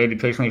it and waited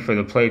patiently for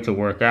the play to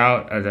work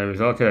out. As I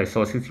resulted, I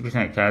sold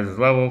 60% Kaz's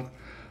level.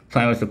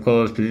 Plan was to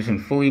close position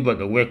fully, but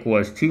the wick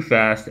was too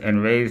fast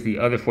and raised the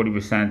other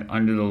 40%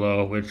 under the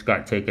low, which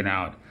got taken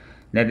out.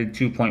 Netted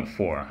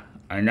 2.4.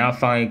 I now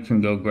finally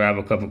can go grab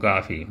a cup of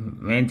coffee.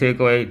 Main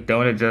takeaway,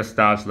 don't adjust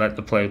stops, let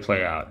the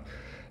play out.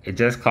 It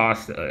just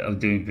costs of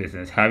doing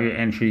business. Have your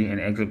entry and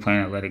exit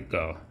plan and let it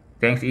go.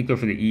 Thanks Eco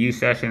for the EU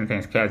session.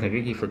 Thanks Kaz and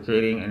Vicky for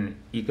creating an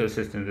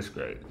ecosystem this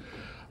great.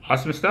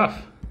 Awesome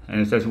stuff.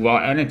 And it says well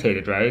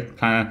annotated, right?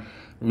 Kind of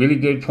really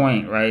good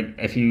point, right?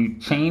 If you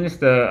change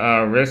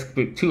the risk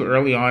too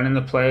early on in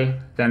the play,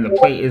 then the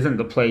play isn't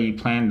the play you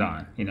planned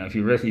on. You know, if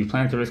you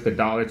plan to risk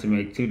 $1 to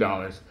make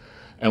 $2.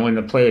 And when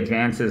the play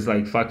advances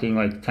like fucking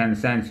like 10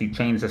 cents, you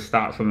change the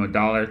stop from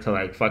 $1 to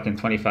like fucking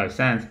 25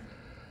 cents.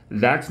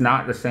 That's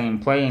not the same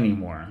play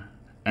anymore.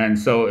 And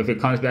so if it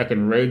comes back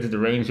and raids the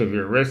range of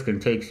your risk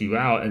and takes you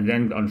out and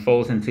then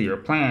unfolds into your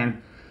plan,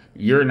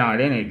 you're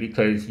not in it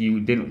because you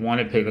didn't want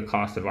to pay the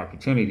cost of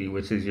opportunity,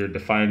 which is your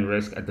defined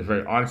risk at the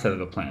very onset of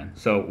the plan.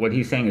 So what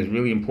he's saying is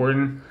really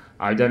important.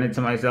 I've done it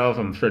to myself.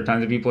 I'm sure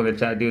tons of people in the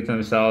chat do it to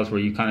themselves, where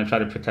you kind of try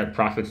to protect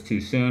profits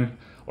too soon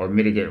or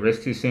mitigate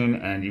risk too soon,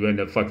 and you end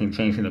up fucking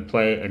changing the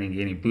play and then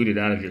getting booted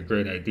out of your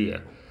great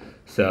idea.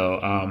 So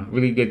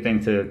really good thing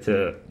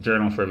to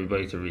journal for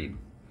everybody to read.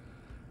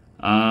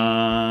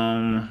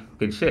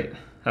 Good shit.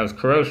 That was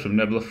Kurosh from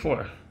Nebula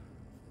 4.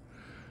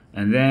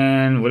 And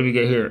then what do we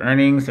get here?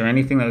 Earnings or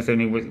anything that was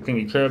anything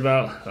we care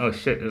about? Oh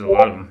shit, there's a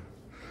lot of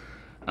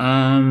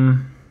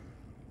them.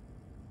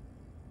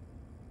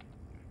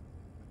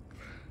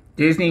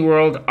 Disney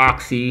World,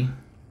 Oxy.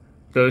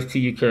 Those two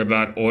you care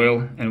about.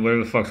 Oil and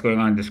whatever the fuck's going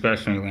on in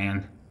discretionary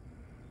land.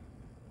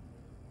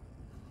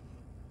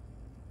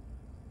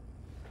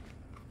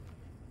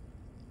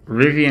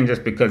 Rivian,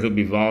 just because it'll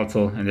be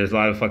volatile and there's a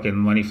lot of fucking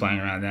money flying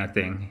around that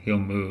thing, he'll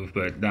move,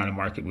 but not a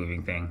market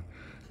moving thing.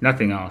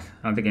 Nothing else.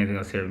 I don't think anything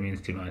else here means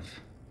too much.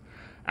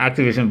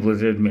 Activision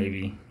Blizzard,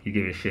 maybe. You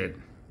give a shit.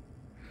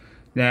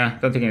 Nah,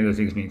 don't think any of those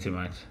things mean too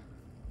much.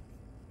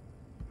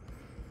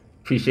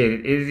 Appreciate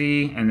it,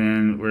 Izzy. And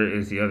then where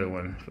is the other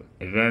one?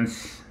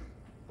 Events.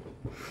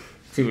 Let's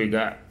see what we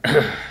got.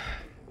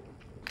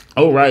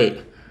 Oh,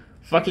 right.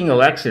 Fucking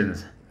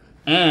elections.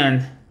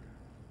 And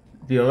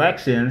the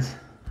elections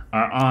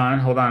are on.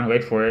 Hold on,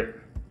 wait for it.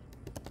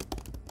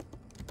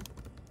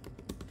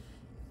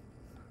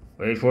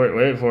 Wait for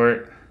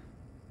it.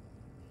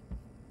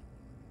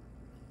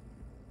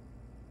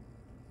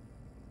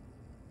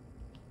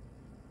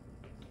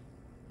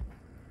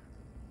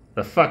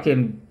 The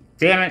fucking,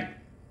 damn it.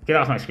 Get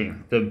off my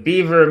screen. The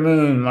Beaver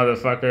Moon,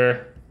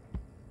 motherfucker.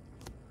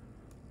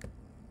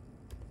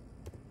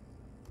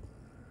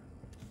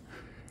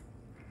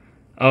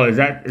 Oh, is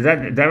that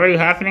already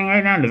happening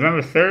right now?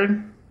 November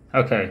 3rd?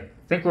 Okay.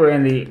 I think we're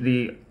in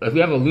the if we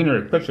have a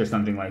lunar eclipse or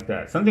something like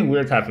that. Something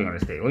weird's happening on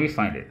this day. Let me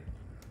find it.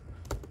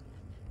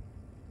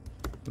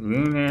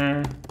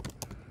 Lunar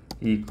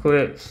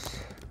eclipse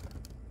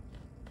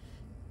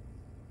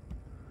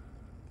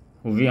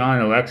will be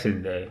on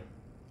election day.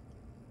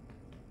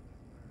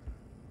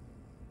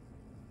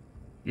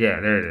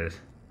 Yeah, there it is.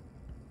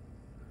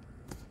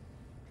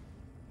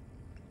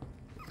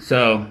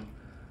 So,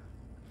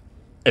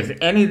 if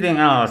anything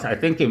else, I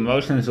think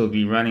emotions will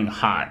be running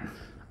hot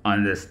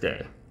on this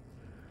day.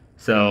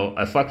 So,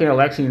 a fucking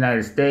election in the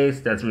United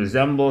States that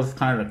resembles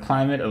kind of the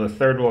climate of a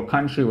third world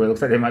country where it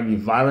looks like there might be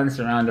violence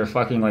around their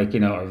fucking, like, you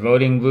know, our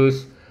voting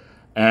booths,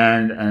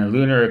 and a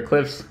lunar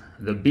eclipse,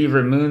 the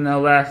Beaver Moon, no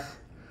less.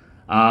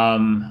 I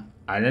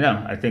don't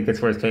know. I think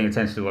it's worth paying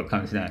attention to what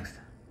comes next.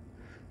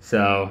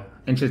 So,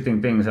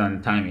 interesting things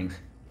on timings.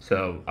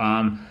 So,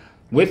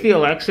 with the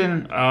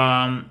election,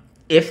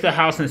 if the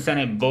House and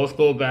Senate both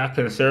go back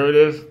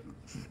conservative,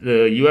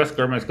 the U.S.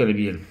 government is going to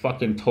be in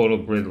fucking total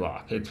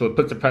gridlock. It's what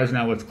puts the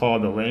president on what's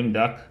called the lame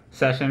duck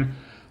session,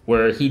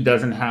 where he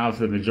doesn't have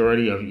the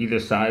majority of either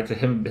side. So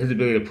his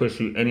ability to push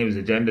through any of his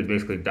agenda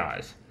basically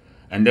dies.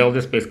 And they'll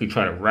just basically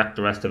try to wreck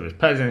the rest of his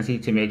presidency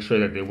to make sure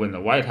that they win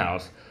the White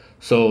House.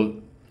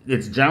 So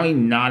it's generally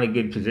not a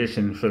good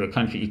position for the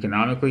country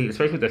economically,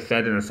 especially with the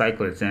Fed and the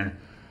cycle it's in,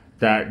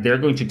 that they're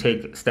going to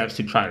take steps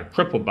to try to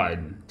cripple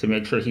Biden to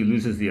make sure he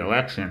loses the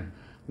election,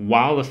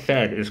 while the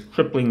Fed is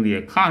crippling the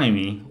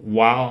economy,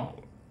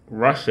 while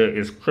Russia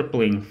is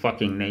crippling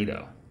fucking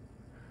NATO.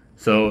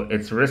 So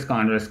it's risk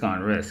on risk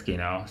on risk, you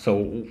know.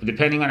 So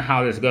depending on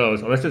how this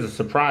goes, unless there's a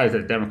surprise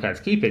that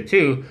Democrats keep it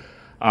too,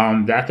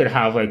 that could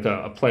have like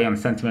a play on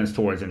sentiments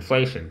towards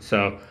inflation.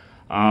 So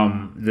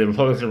the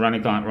Republicans are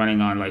running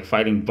on like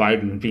fighting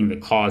Biden being the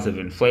cause of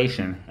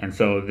inflation, and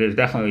so there's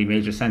definitely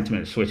major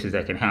sentiment switches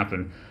that can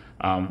happen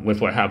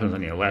with what happens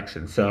on the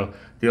election. So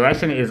the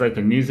election is like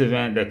a news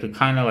event that could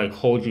kind of like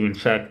hold you in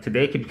check.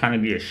 Today could kind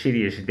of be a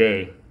shitty-ish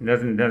day. It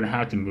doesn't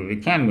have to move.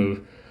 It can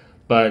move.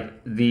 But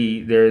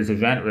there is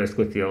event risk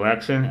with the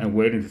election and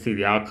waiting to see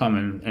the outcome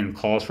and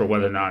calls for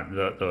whether or not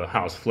the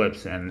House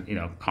flips and, you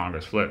know,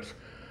 Congress flips.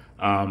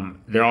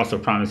 They're also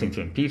promising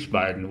to impeach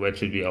Biden, which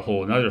would be a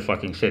whole another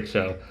fucking shit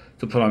show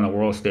to put on the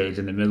world stage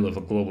in the middle of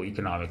a global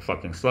economic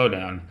fucking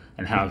slowdown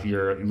and have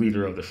your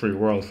leader of the free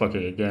world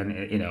fucking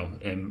again, you know,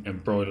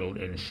 embroiled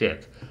in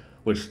shit,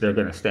 which they're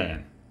going to stay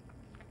in.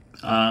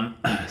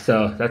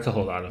 So that's a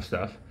whole lot of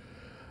stuff.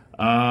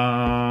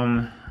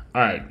 All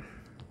right.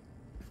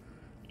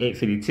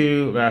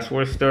 8:52, last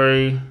war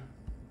story,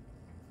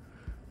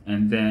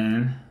 and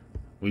then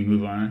we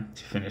move on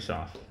to finish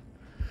off.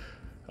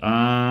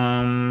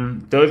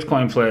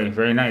 Dogecoin play,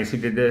 very nice. Who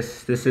did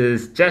this? This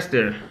is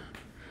Jester,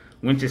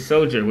 Winter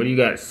Soldier. What do you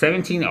got?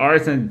 17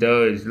 R's and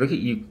Doge. Look at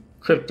you,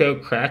 crypto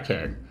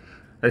crackhead.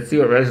 Let's see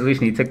what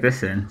resolution you took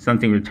this in.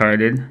 Something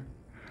retarded.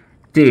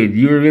 Dude,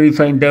 you were really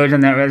playing Doge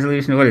on that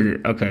resolution? What is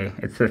it? Okay,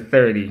 it's a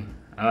 30.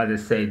 I'll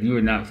just say you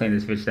were not playing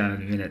this bitch down in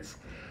the minutes.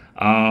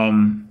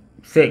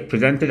 Sick,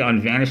 presented on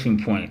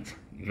Vanishing Point.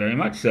 Very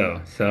much so.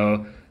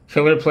 So,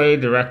 killer play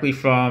directly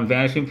from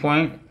Vanishing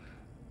Point.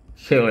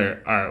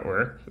 Killer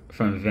artwork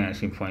from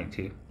Vanishing Point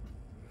too.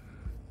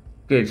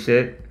 Good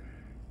shit.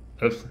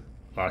 Oops,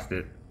 lost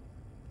it.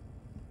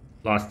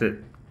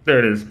 There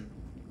it is.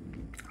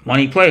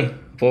 Money play.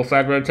 Full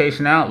flag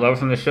rotation out. Love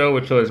from the show,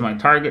 which was my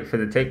target for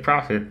the take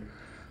profit.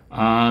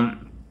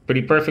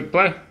 Pretty perfect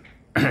play.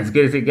 As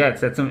good as it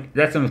gets. That's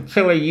some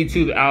killer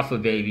YouTube alpha,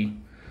 baby.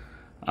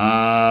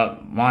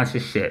 Monster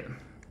shit.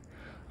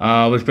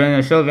 Was bringing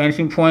the show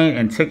Vanishing Point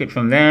and took it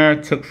from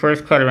there. Took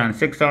first cut around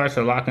 $6,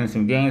 so lock in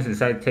some gains.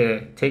 Decided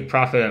to take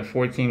profit at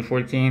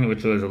 14.14,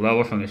 which was a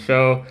level from the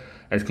show,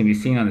 as can be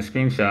seen on the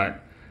screenshot.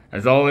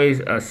 As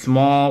always, a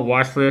small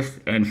watch list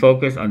and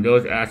focus on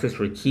those assets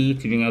were key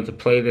to being able to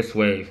play this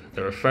wave.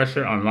 The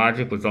refresher on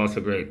logic was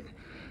also great.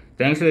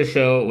 Thanks to the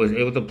show, was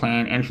able to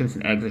plan entrance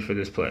and exit for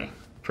this play.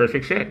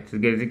 Perfect shit. It's as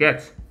good as it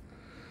gets.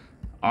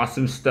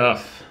 Awesome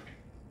stuff.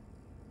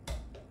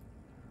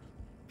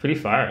 Pretty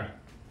fire.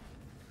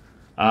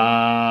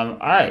 All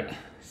right.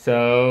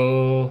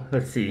 So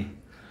let's see.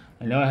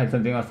 I know I had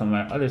something else on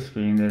my other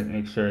screen to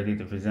make sure I need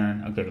to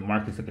present. Okay, the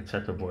market's like a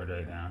checkerboard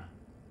right now.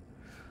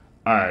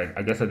 All right.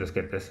 I guess I'll just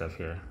get this up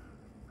here.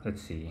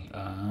 Let's see.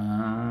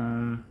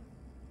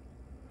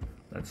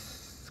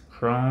 That's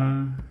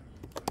Chrome.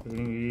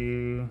 Trading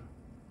view.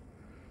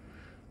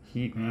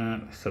 Heat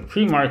map. So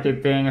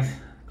pre-market things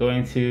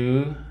going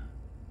to.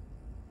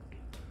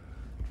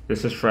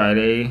 This is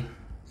Friday.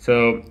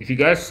 So if you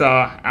guys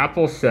saw,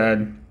 Apple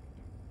said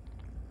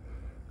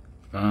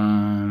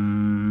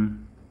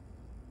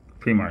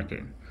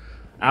pre-market.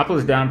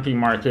 Apple's down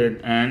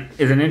pre-market and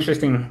is an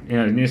interesting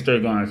news story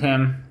going with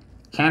him.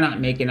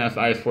 Cannot make enough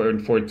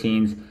iPhone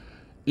 14s,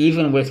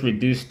 even with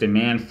reduced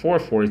demand for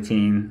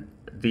 14.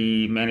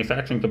 The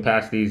manufacturing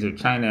capacities of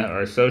China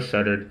are so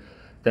shuttered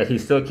that he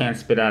still can't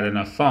spit out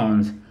enough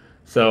phones.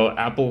 So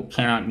Apple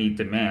cannot meet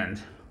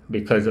demand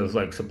because of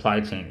like supply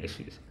chain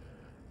issues.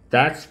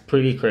 That's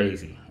pretty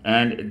crazy,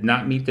 and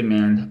not meet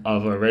demand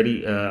of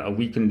already a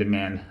weakened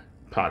demand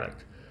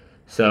product.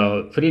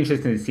 So pretty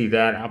interesting to see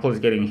that. Apple is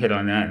getting hit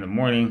on that in the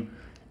morning.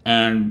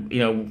 And,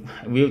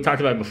 we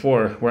talked about it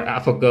before, where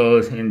Apple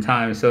goes in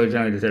time, so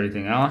generally does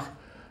everything else.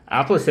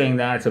 Apple is saying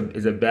that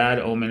is a bad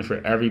omen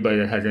for everybody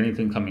that has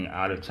anything coming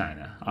out of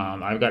China.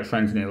 I've got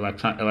friends in the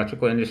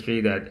electrical industry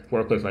that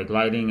work with like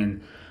lighting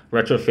and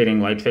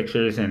retrofitting light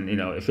fixtures and,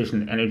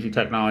 efficient energy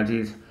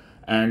technologies.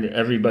 And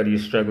everybody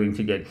is struggling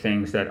to get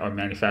things that are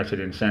manufactured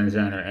in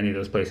Shenzhen or any of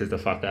those places the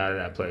fuck out of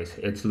that place.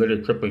 It's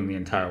literally crippling the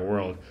entire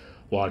world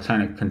while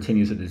China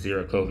continues with the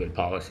zero COVID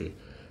policy.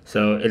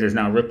 So it is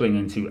now rippling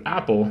into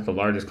Apple, the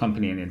largest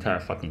company in the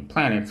entire fucking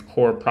planet's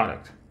core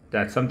product.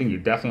 That's something you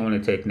definitely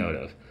want to take note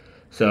of.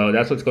 So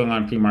that's what's going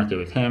on pre-market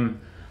with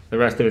him. The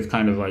rest of it's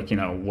kind of like,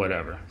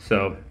 whatever.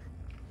 So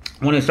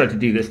I want to start to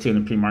do this too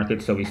in the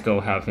pre-market so we still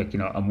have like,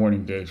 a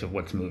morning gauge of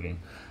what's moving.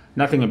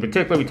 Nothing in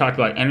particular. We talked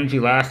about energy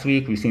last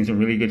week. We've seen some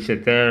really good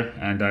shit there.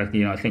 And, I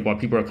think while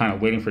people are kind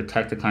of waiting for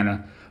tech to kind of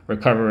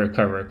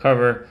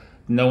recover,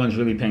 no one's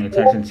really paying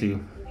attention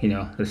to,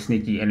 the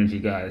sneaky energy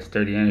guys,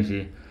 dirty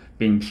energy,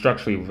 being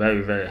structurally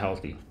very, very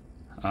healthy.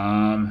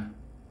 All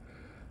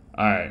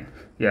right.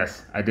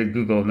 Yes, I did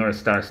Google North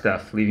Star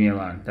stuff. Leave me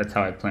alone. That's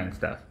how I plan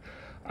stuff.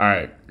 All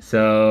right.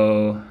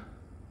 So,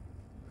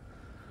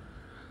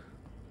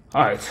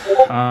 all right.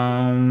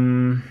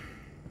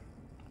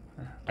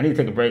 I need to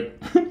take a break.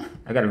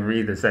 I gotta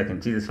breathe a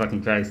second. Jesus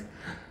fucking Christ.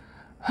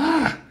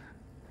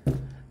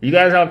 You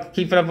guys all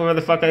keeping up with what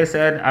the fuck I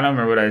said? I don't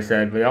remember what I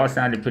said, but it all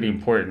sounded pretty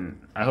important.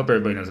 I hope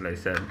everybody knows what I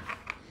said.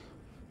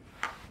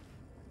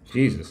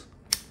 Jesus.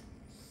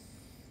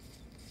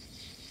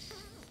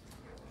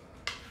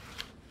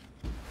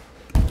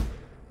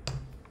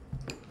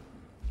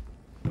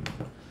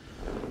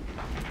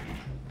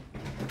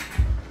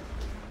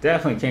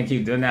 Definitely can't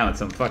keep doing that with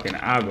some fucking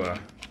agua.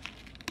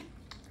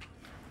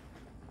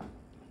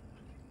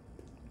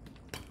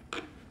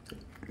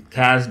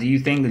 Kaz, do you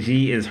think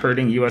Xi is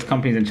hurting U.S.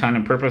 companies in China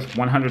on purpose?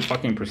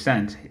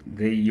 100%.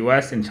 The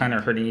U.S. and China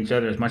are hurting each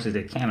other as much as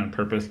they can on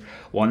purpose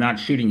while not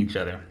shooting each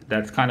other.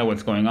 That's kind of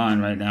what's going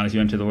on right now as you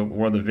enter the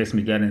world of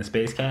Vismageddon and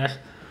space cash.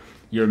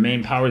 Your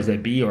main powers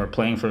that be are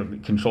playing for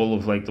control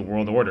of like the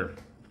world order.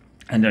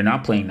 And they're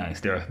not playing nice.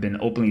 They've been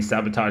openly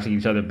sabotaging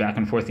each other back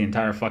and forth the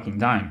entire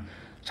fucking time.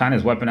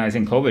 China's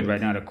weaponizing COVID right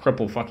now to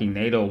cripple fucking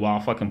NATO while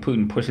fucking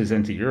Putin pushes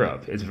into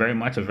Europe. It's very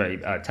much a very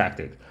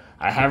tactic.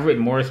 I have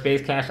written more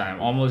Space Cash.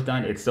 I'm almost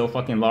done. It's so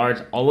fucking large.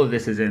 All of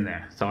this is in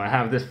there. So I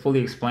have this fully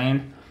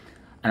explained.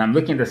 And I'm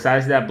looking at the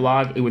size of that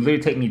blog. It would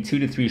literally take me 2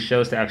 to 3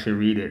 shows to actually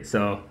read it.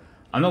 So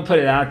I'm going to put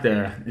it out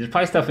there. There's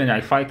probably stuff in there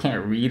I probably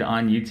can't read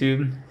on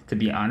YouTube, to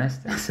be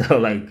honest. So,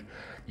 like,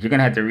 you're going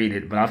to have to read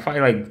it. But I'll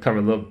probably, like,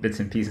 cover little bits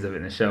and pieces of it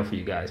in the show for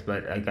you guys.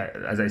 But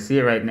as I see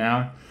it right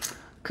now,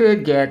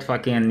 could get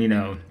fucking, you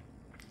know,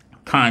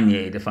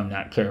 Kanye'd if I'm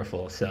not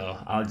careful. So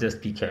I'll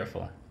just be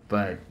careful.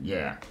 But,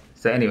 yeah.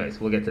 So anyways,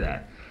 we'll get to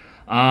that.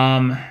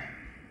 All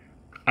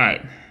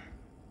right.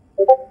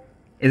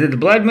 Is it the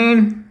blood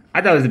moon? I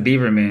thought it was the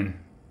beaver moon.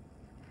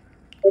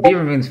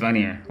 Beaver moon's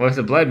funnier. Well, if it's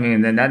a blood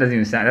moon, then that doesn't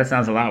even sound, that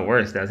sounds a lot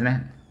worse, doesn't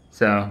it?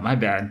 So, my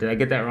bad. Did I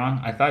get that wrong?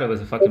 I thought it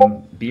was a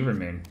fucking beaver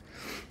moon.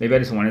 Maybe I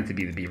just wanted it to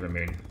be the beaver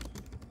moon.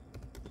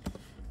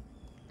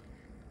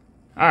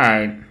 All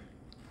right.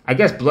 I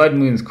guess blood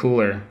moon's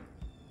cooler.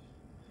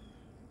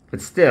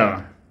 But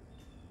still,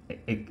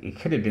 it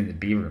could have been the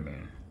beaver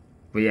moon.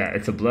 But yeah,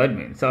 it's a blood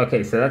moon. So,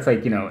 okay, so that's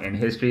like, you know, in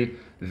history,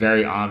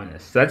 very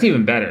ominous. So that's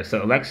even better.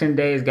 So election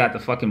day has got the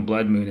fucking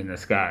blood moon in the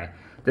sky.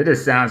 That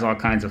just sounds all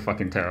kinds of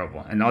fucking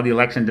terrible. And all the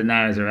election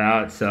deniers are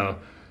out. So,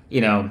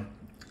 you know,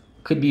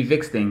 could be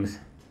VIX things.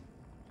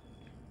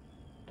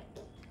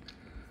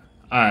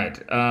 All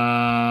right,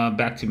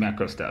 back to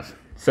macro stuff.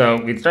 So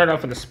we'd start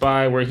off with the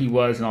SPY, where he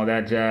was and all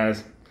that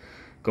jazz.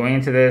 Going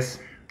into this,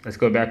 let's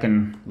go back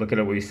and look at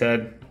what we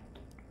said.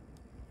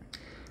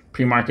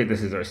 Pre-market,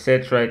 this is our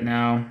sits right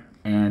now.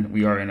 And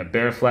we are in a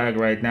bear flag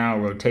right now, a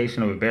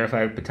rotation of a bear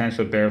flag,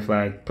 potential bear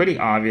flag, pretty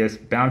obvious,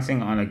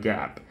 bouncing on a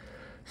gap.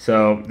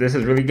 So this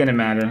is really going to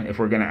matter if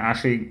we're going to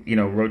actually, you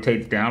know,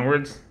 rotate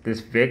downwards.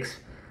 This VIX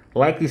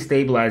likely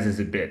stabilizes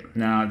a bit.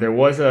 Now, there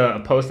was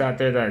a post out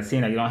there that I've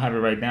seen, I don't have it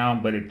right now,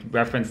 but it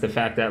referenced the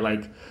fact that,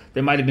 like,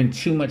 there might have been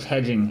too much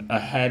hedging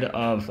ahead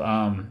of,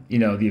 you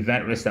know, the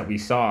event risk that we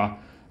saw.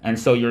 And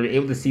so you're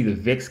able to see the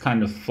VIX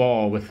kind of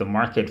fall with the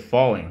market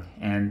falling.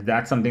 And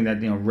that's something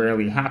that, you know,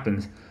 rarely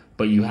happens.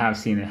 But you have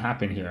seen it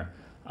happen here,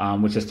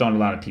 which has thrown a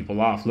lot of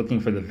people off,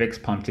 looking for the VIX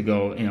pump to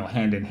go, you know,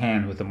 hand in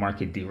hand with the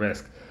market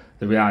de-risk.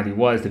 The reality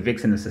was the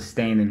VIX in the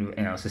sustained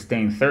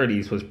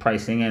 30s was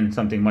pricing in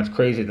something much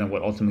crazier than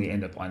what ultimately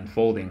ended up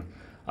unfolding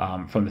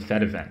from the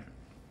Fed event.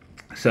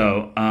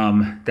 So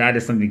that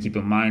is something to keep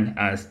in mind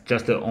as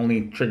just the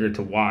only trigger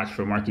to watch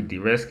for market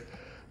de-risk.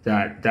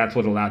 That's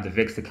what allowed the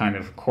VIX to kind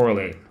of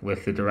correlate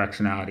with the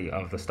directionality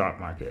of the stock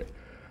market.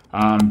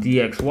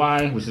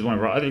 DXY, which is one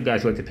of our other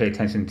guys we like to pay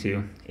attention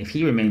to, if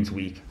he remains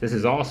weak, this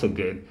is also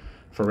good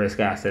for risk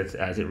assets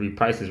as it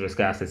reprices risk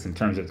assets in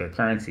terms of their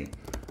currency.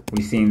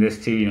 We've seen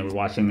this too, you know, we're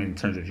watching in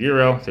terms of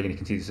euro. They're going to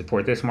continue to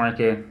support this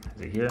market.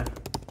 Is it here?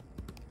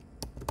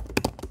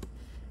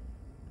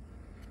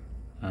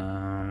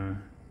 All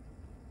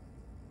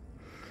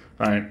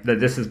right,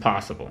 that this is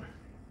possible.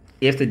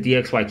 If the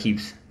DXY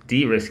keeps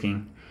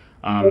de-risking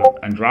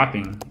and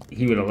dropping,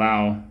 he would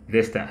allow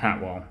this to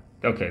happen. Well,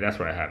 okay, that's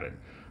where I have it.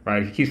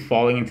 Right, if he keeps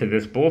falling into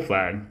this bull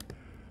flag,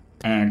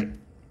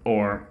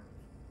 or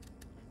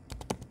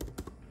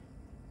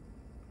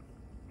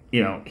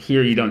you know,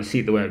 here you don't see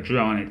it the way I've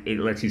drawn it. It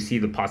lets you see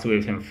the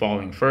possibility of him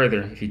falling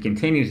further. If he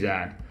continues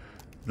that,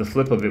 the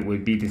flip of it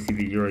would be to see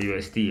the Euro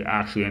USD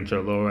actually enter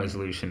a low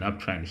resolution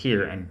uptrend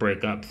here and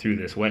break up through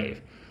this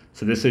wave.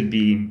 So this would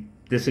be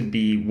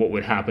what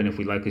would happen if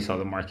we likely saw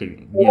the market,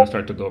 you know,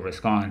 start to go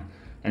risk on.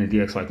 And the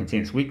DXY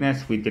continues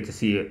weakness, we'd get to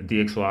see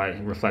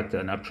DXY reflect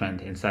an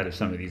uptrend inside of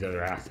some of these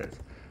other assets.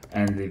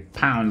 And the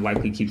pound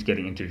likely keeps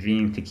getting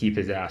intervened to keep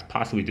his ass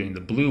possibly doing the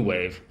blue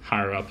wave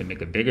higher up and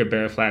make a bigger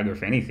bear flag, or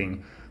if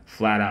anything,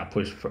 flat out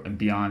push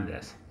beyond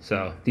this.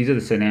 So these are the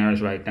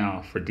scenarios right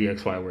now for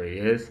DXY where he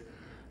is,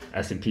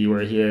 S&P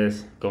where he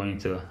is, going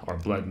into our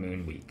blood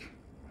moon week.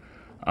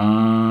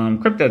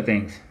 Crypto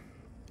things.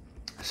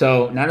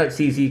 So now that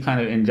CZ kind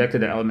of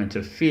injected the element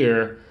of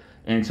fear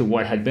into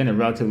what had been a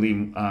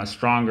relatively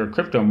stronger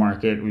crypto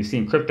market, we've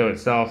seen crypto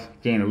itself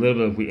gain a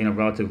little bit of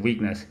relative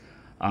weakness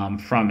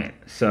from it.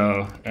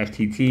 So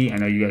FTT, I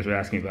know you guys were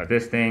asking about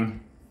this thing.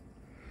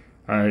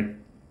 All right.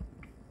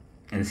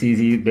 And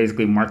CZ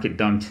basically market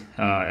dumped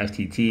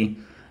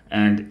FTT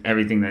and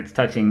everything that's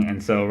touching.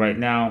 And so right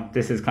now,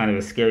 this is kind of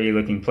a scary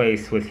looking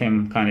place with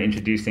him kind of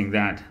introducing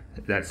that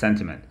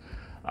sentiment.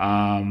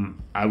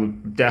 I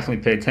would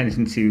definitely pay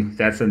attention to.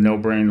 That's a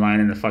no-brain line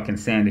in the fucking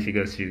sand. If he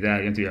goes through that,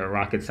 you have to be a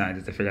rocket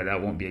scientist to figure out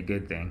that won't be a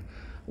good thing.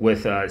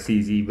 With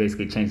CZ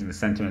basically changing the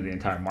sentiment of the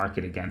entire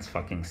market against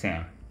fucking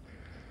Sam.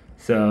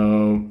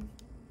 So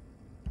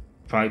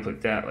probably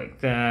put that like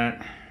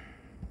that.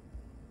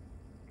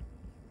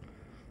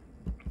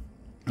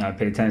 I'd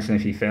pay attention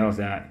if he fails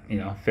that,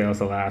 fails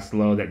the last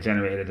low that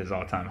generated his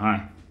all-time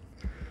high.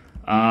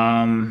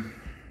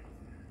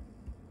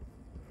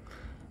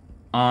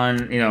 On,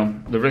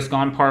 the risk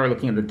on part,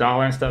 looking at the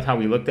dollar and stuff, how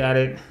we looked at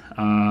it,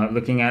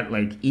 looking at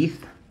like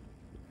ETH.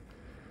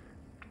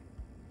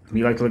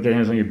 We like to look at him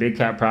as one of your big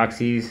cap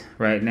proxies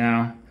right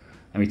now.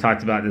 And we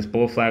talked about this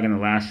bull flag in the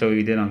last show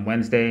we did on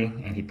Wednesday,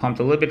 and he pumped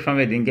a little bit from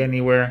it, didn't get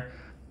anywhere.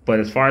 But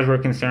as far as we're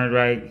concerned,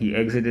 right, he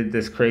exited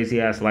this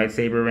crazy-ass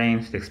lightsaber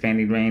range, the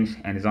expanding range,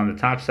 and is on the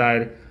top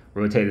side,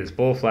 rotated this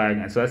bull flag.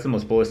 And so that's the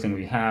most bullish thing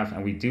we have,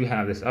 and we do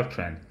have this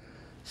uptrend.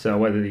 So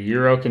whether the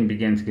euro can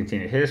begin to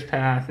continue his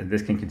path, and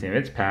this can continue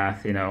its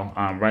path,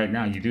 right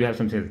now you do have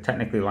something to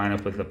technically line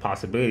up with the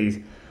possibilities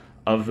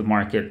of the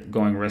market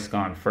going risk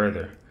on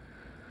further.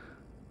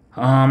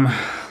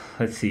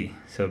 Let's see.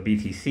 So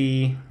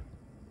BTC,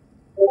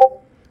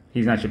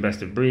 he's not your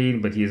best of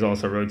breed, but he has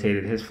also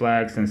rotated his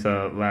flag since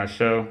last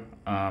show.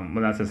 Well,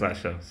 not since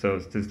last show. So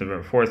since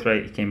November 4th,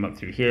 right? He came up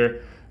through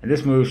here. And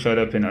this move showed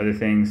up in other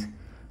things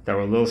that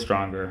were a little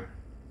stronger.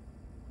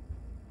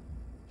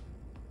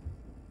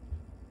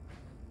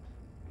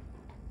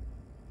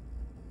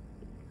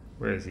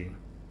 Where is he?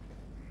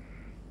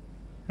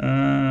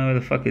 Where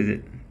the fuck is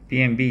it?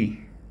 BNB.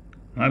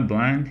 Am I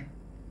blind?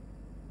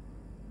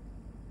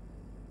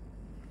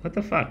 What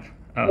the fuck?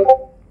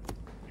 Oh.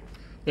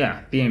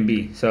 Yeah,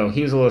 BNB. So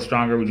he was a little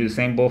stronger. We do the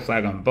same bull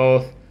flag on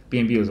both.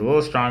 BNB was a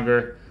little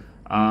stronger.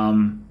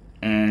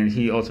 And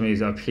he ultimately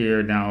is up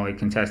here now, like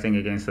contesting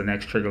against the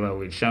next trigger level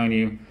we've shown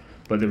you.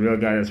 But the real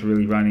guy that's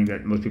really running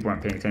that most people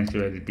aren't paying attention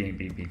to is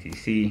BNB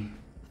BTC.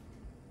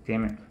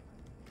 Damn it.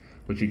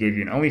 Which we gave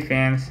you an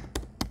OnlyFans.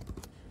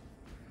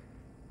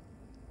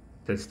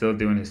 That's still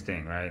doing his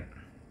thing, right?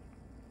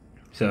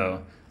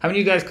 So, how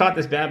many of you guys caught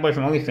this bad boy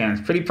from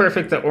OnlyFans? Pretty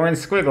perfect, the orange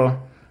squiggle.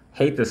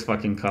 Hate this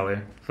fucking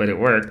color, but it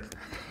worked.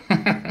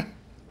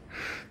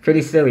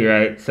 Pretty silly,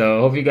 right?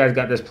 So, hope you guys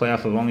got this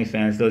playoff of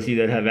OnlyFans. Those of you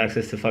that have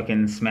access to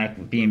fucking smack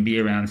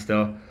BNB around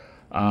still,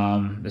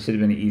 this should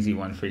have been an easy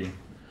one for you.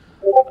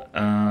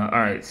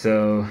 Alright,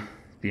 so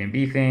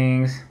BNB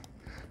things,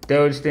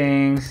 Doge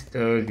things,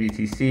 Doge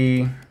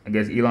BTC. I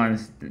guess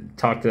Elon's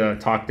talked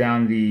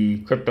down the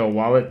crypto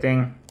wallet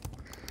thing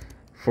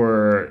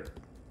for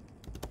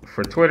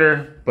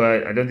Twitter,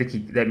 but I don't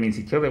think that means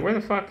he killed it. Where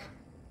the fuck?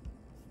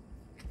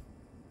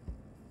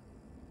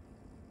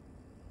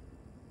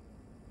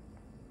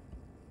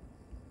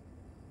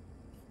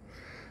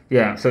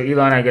 Yeah, so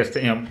Elon, I guess,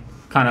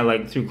 kind of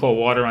like threw cold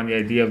water on the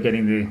idea of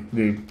getting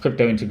the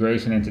crypto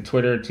integration into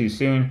Twitter too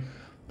soon.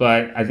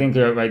 But I think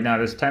right now,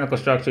 this technical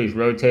structure, he's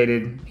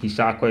rotated, he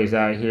shockwaves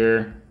out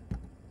here.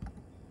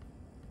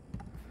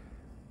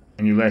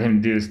 And you let him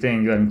do his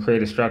thing, you let him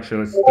create a structure.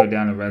 Let's go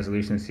down to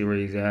resolution and see where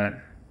he's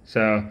at.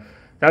 So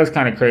that was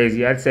kind of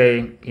crazy. I'd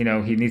say, he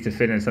needs to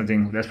fit in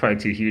something that's probably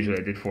too huge what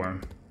I did for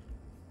him.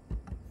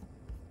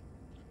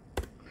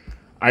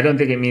 I don't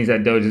think it means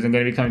that Doge isn't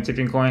going to become a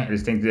tipping point. I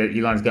just think that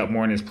Elon's got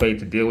more on his plate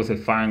to deal with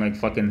it, firing like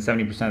fucking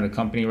 70% of the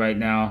company right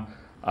now.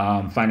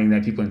 Finding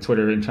that people in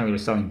Twitter internally were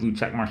selling blue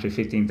check marks for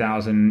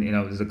 15,000.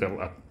 There's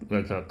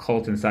like a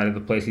cult inside of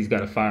the place he's got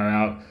to fire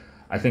out.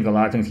 I think a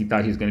lot of things he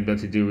thought he was going to be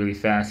able to do really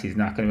fast, he's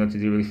not going to be able to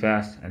do really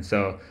fast. And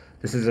so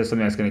this is just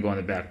something that's going to go on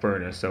the back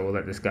burner. So we'll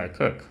let this guy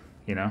cook,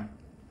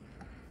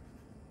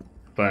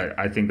 But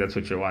I think that's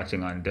what you're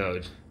watching on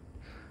Doge.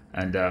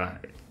 And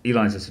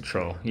Elon's just a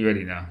troll. You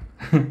already know.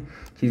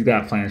 He's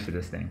got plans for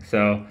this thing.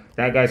 So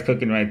that guy's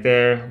cooking right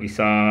there. We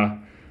saw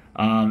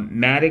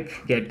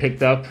Matic get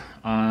picked up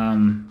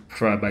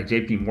by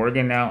JP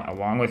Morgan now,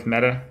 along with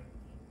Meta.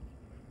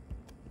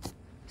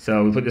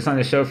 So we put this on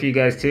the show for you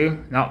guys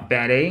too. Not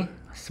bad A.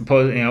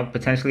 Suppose,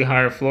 potentially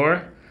higher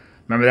floor.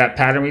 Remember that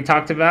pattern we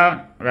talked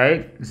about,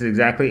 right? This is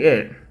exactly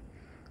it.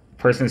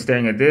 Person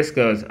staring at this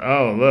goes,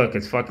 oh, look,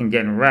 it's fucking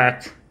getting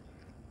wrecked.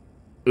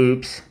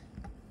 Oops.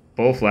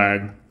 Bull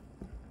flag.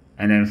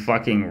 And then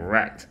fucking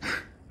wrecked,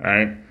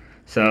 right?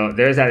 So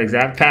there's that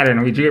exact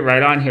pattern. We drew it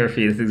right on here for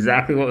you. It's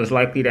exactly what was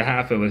likely to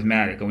happen with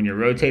Matic. And when you're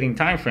rotating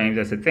time frames,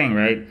 that's the thing,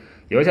 right?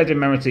 You always have to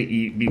remember to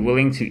be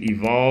willing to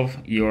evolve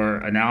your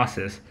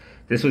analysis.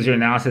 This was your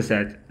analysis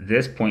at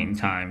this point in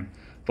time.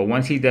 But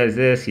once he does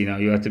this,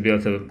 you have to be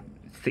able to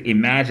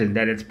imagine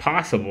that it's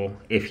possible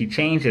if he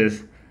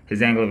changes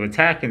his angle of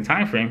attack and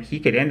time frame, he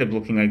could end up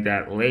looking like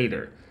that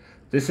later.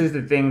 This is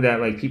the thing that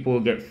people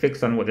get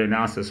fixed on what their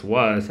analysis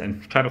was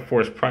and try to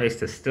force price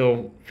to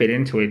still fit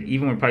into it,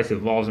 even when price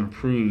evolves and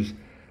proves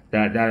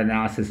that that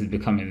analysis is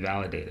becoming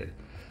invalidated.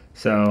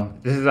 So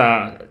this is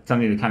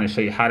something to kind of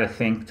show you how to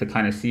think, to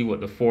kind of see what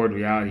the forward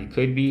reality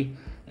could be,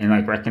 and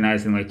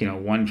recognizing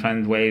one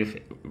trend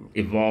wave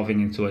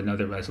evolving into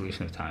another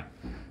resolution of time.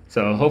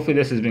 So hopefully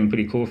this has been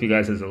pretty cool for you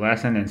guys as a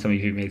lesson, and some of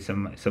you made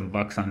some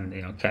bucks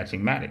on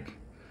catching Matic.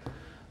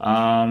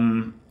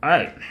 All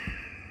right,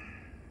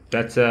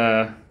 that's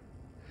that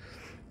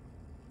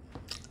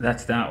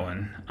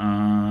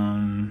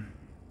one.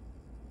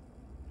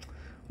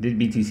 Did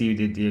BTC, we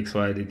did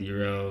DXY, did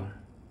Euro.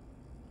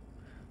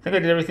 I think I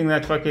did everything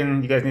that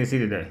fucking you guys need to see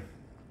today.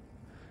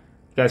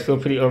 You guys feel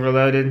pretty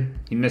overloaded?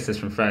 You missed this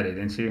from Friday,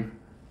 didn't you?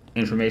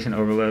 Information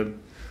overload.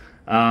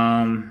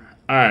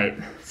 Alright,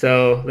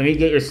 so let me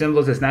get your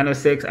symbols. It's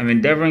 9:06. I'm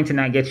endeavoring to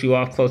not get you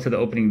off close to the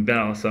opening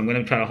bell, so I'm going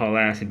to try to haul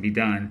ass and be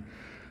done.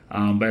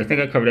 But I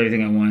think I covered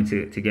everything I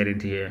wanted to get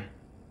into here.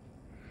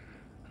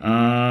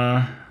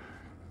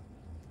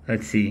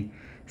 Let's see.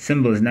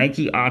 Symbol is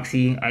Nike,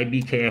 Oxy,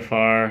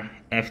 IBKFR,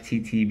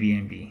 FTT,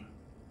 BNB.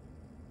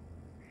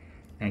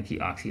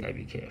 Nike, Oxy,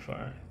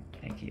 IBKFR.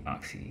 Nike,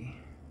 Oxy.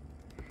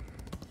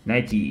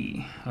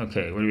 Nike.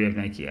 Okay, where do we have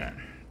Nike at?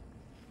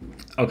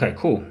 Okay,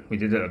 cool. We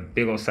did a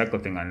big old cycle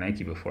thing on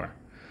Nike before.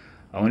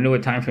 I wonder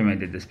what time frame I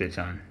did this bitch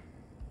on.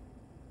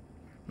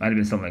 Might have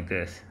been something like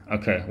this.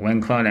 Okay,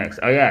 when CloneX.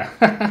 Oh yeah.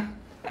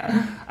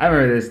 I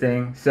remember this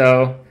thing.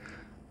 So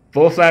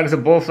bull flag is a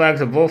bull flag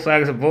is a bull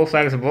flag is a bull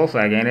flag is a bull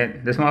flag, ain't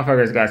it? This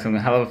motherfucker's got some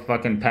hell of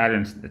fucking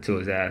patterns to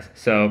his ass.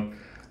 So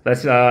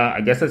let's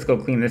I guess let's go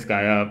clean this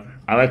guy up.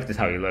 I like this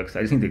how he looks.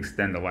 I just need to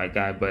extend the white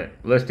guy, but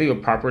let's do a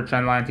proper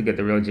trend line to get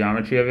the real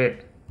geometry of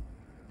it.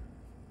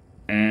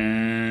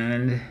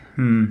 And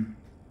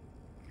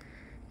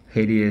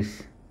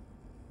hideous.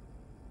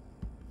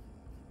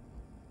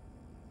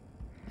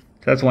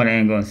 So that's one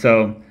angle. And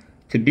so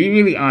to be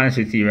really honest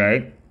with you,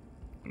 right,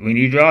 when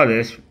you draw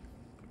this,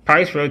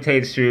 price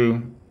rotates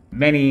through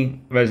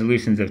many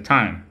resolutions of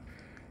time.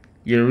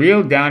 Your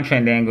real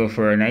downtrend angle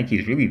for a Nike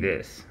is really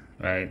this,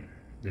 right?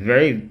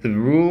 The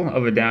rule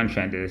of a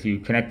downtrend is you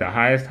connect the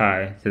highest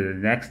high to the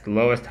next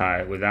lowest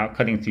high without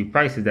cutting through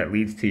prices that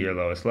leads to your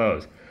lowest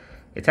lows.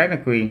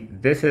 Technically,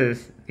 this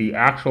is the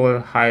actual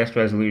highest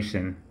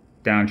resolution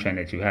downtrend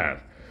that you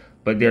have.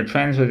 But they're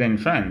trends within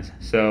trends.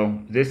 So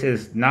this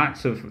is not,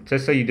 so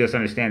just so you just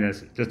understand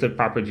this, just the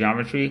proper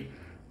geometry,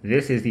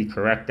 this is the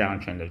correct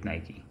downtrend of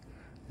Nike.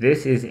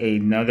 This is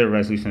another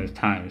resolution of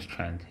times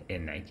trend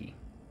in Nike.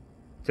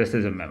 Just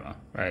as a memo,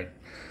 right?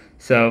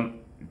 So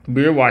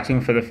we're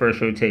watching for the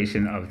first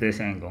rotation of this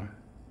angle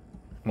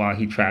while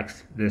he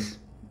tracks this,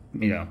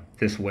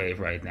 this wave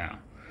right now.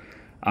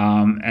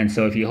 And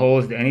so if he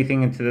holds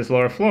anything into this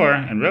lower floor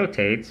and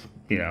rotates,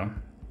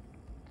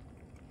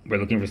 we're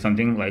looking for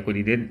something like what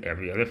he did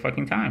every other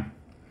fucking time.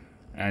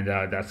 And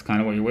that's kind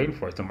of what you're waiting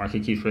for. The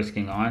market keeps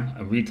risking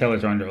on.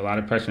 Retailers are under a lot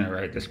of pressure,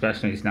 right?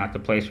 Discretionary is not the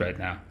place right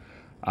now.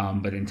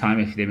 But in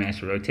time, if they manage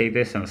to rotate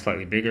this on a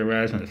slightly bigger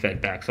res, when the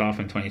Fed backs off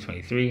in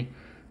 2023,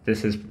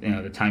 this is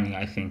the timing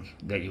I think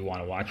that you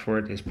want to watch for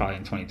it is probably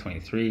in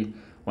 2023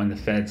 when the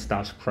Fed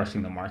stops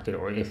crushing the market,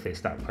 or if they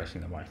stop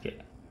crushing the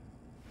market.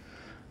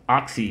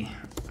 Oxy.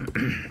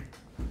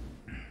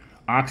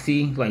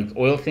 Oxy, like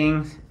oil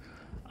things.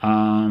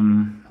 I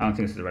don't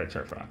think this is the right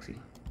chart for Oxy.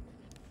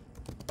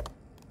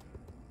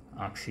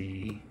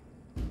 Oxy.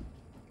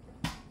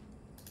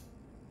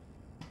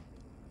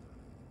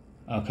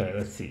 Okay,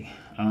 let's see.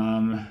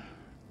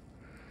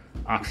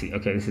 Oxy.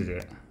 Okay, this is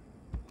it.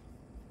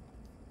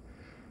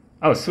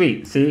 Oh,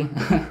 sweet. See,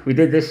 we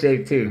did this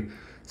shape too.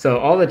 So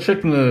all the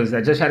trick moves,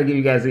 I just had to give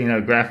you guys,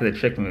 a graph of the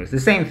trick moves. The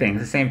same thing,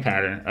 the same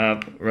pattern,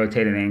 up,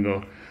 rotate an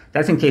angle.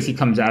 That's in case he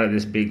comes out of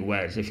this big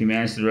wedge. If he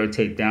manages to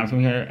rotate down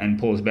from here and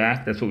pulls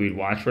back, that's what we'd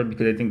watch for,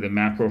 because I think the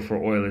macro for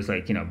oil is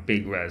like,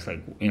 big res,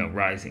 like,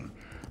 rising.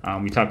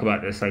 We talk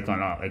about this like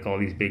on all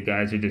these big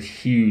guys are just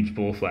huge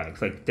bull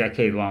flags, like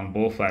decade-long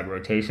bull flag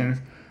rotations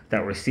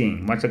that we're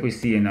seeing, much like we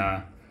see in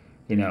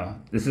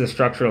this is a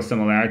structural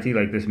similarity,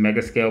 like this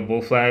mega scale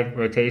bull flag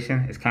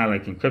rotation. It's kind of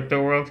like in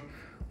crypto world,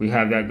 we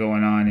have that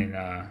going on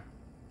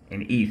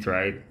in ETH,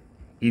 right?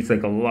 ETH's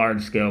like a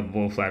large scale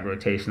bull flag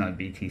rotation on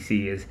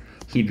BTC as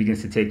he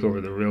begins to take over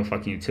the real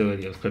fucking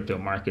utility of crypto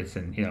markets,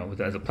 and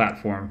as a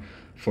platform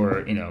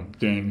for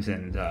games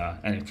and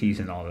NFTs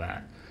and all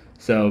that.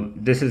 So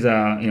this is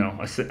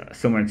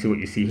similar to what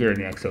you see here in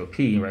the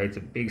XOP, right? It's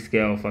a big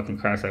scale fucking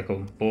cross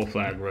cycle bull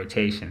flag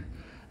rotation.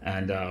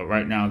 And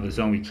right now the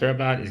zone we care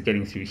about is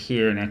getting through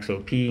here in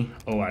XOP,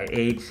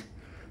 OIH,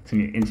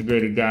 some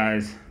integrated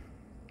guys.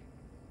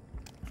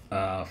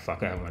 I have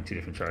them on two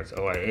different charts.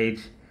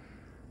 OIH,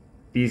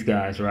 these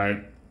guys,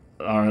 right,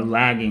 are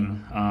lagging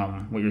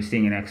what you're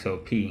seeing in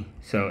XOP.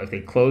 So if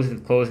they close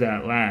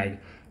that lag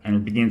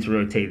and begin to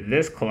rotate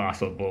this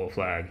colossal bull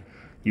flag,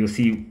 you'll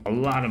see a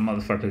lot of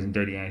motherfuckers in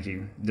dirty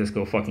energy just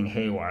go fucking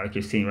haywire, like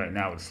you're seeing right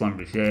now with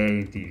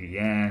Schlumberger,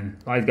 DVN,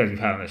 all these guys we've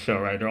had on the show,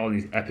 right? They're all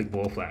these epic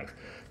bull flags.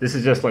 This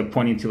is just like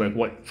pointing to like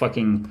what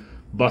fucking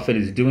Buffett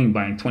is doing,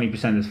 buying 20%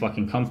 of this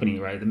fucking company,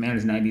 right? The man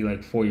is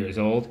 94 years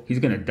old. He's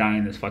gonna die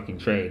in this fucking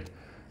trade.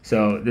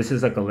 So this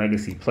is like a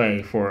legacy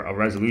play for a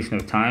resolution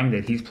of time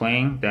that he's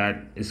playing that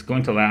is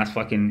going to last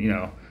fucking,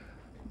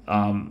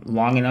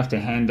 long enough to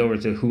hand over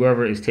to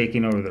whoever is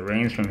taking over the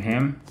reins from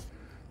him,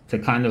 to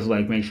kind of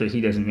like make sure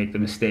he doesn't make the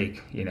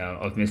mistake,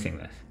 of missing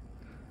this.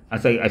 I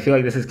feel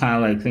like this is kind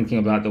of like thinking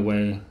about the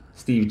way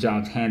Steve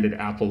Jobs handed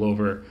Apple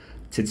over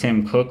to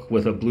Tim Cook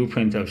with a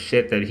blueprint of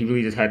shit that he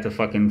really just had to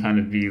fucking kind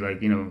of be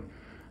like,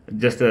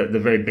 just the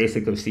very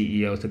basic of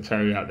CEO to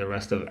carry out the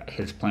rest of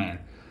his plan.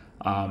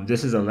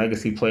 This is a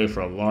legacy play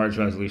for a large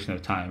resolution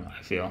of time,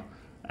 I feel.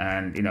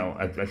 And,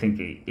 I think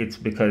it's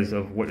because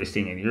of what you're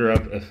seeing in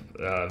Europe.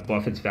 If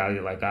Buffett's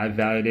valued like I've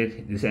valued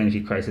it, this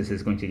energy crisis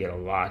is going to get a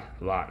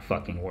lot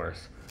fucking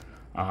worse.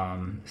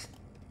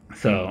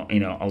 So,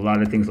 a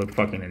lot of things look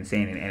fucking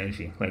insane in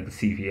energy, like the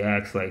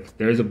CVX. Like,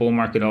 there is a bull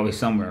market always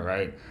somewhere,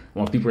 right?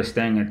 While people are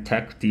staring at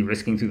tech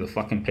de-risking through the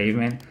fucking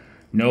pavement,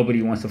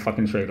 nobody wants to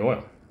fucking trade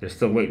oil. They're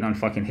still waiting on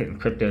fucking hitting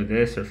crypto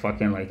this or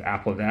fucking like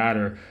Apple that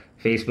or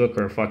Facebook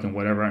or fucking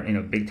whatever,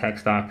 big tech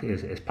stock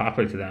is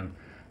popular to them.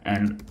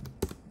 And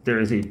there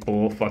is a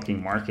bull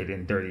fucking market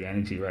in dirty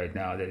energy right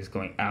now that is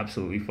going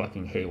absolutely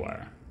fucking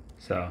haywire.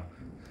 So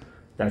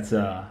that's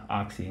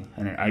Oxy.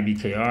 And then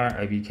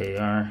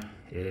IBKR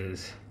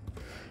is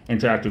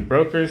Interactive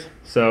Brokers.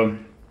 So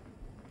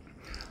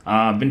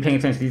I've been paying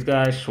attention to these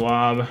guys.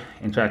 Schwab,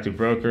 Interactive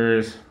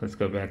Brokers. Let's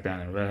go back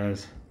down in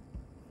res.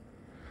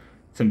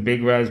 Some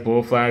big res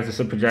bull flags. This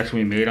is a projection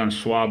we made on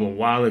Schwab a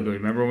while ago.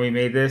 Remember when we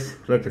made this?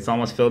 Look, it's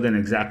almost filled in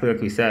exactly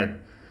like we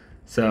said.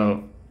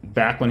 So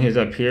back when he was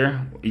up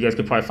here, you guys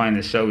could probably find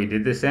the show we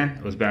did this in.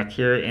 It was back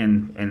here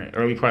in the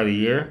early part of the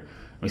year.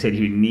 We said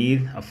he would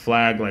need a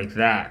flag like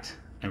that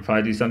and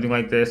probably do something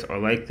like this or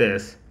like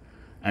this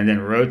and then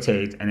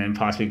rotate and then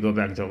possibly go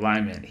back into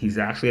alignment. He's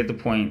actually at the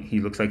point, he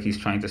looks like he's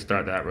trying to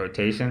start that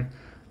rotation.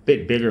 A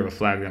bit bigger of a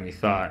flag than we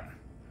thought.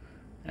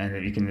 And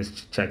then you can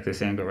just check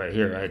this angle right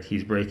here, right?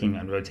 He's breaking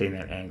and rotating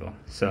that angle.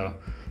 So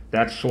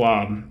that's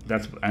Schwab,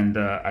 and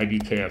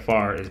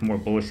IBKFR is more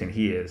bullish than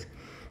he is.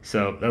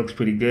 So that looks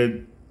pretty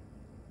good.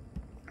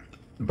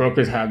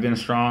 Brokers have been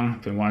strong.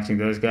 Been watching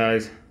those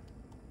guys.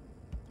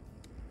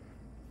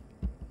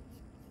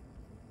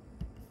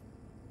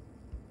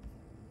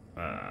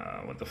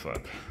 What the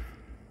fuck?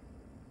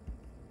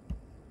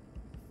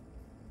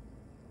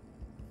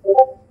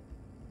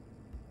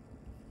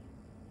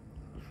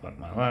 Fuck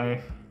my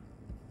life.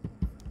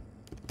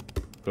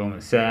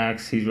 Goldman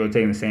Sachs, he's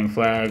rotating the same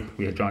flag.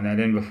 We had drawn that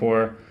in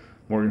before.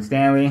 Morgan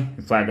Stanley,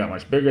 the flag got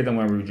much bigger than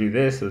when we drew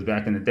this. It was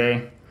back in the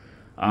day.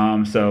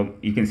 So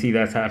you can see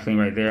that's happening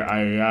right there.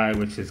 IAI,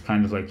 which is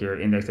kind of like your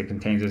index that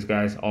contains those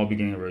guys, all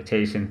beginning a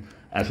rotation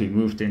as we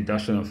move to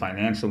industrial and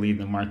financial,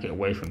 leading the market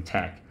away from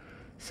tech.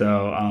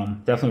 So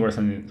definitely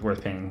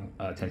worth paying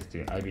attention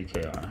to.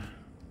 IBKR.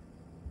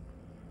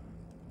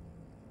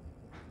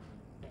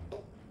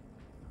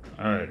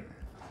 All right.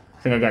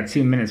 I think I got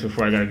 2 minutes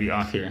before I got to be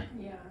off here.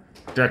 Yeah.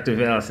 Director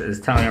Vale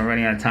is telling me I'm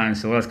running out of time,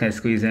 so what else can I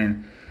squeeze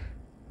in?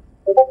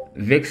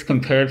 VIX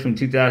compared from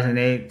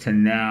 2008 to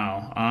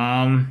now.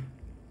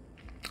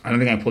 I don't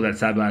think I pulled that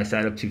side by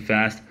side up too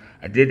fast.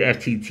 I did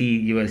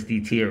FTT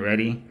USDT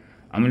already.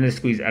 I'm gonna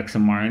squeeze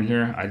XMR in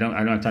here. I don't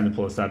have time to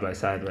pull it side by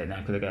side right now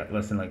because I got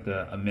less than like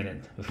a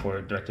minute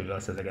before Director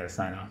Vale says I gotta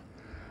sign off.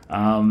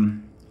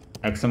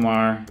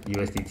 XMR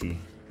USDT.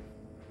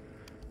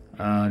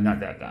 Not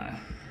that guy.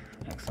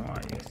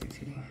 XMR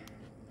USDT.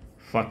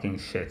 Fucking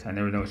shit. I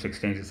never know which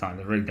exchange it's on.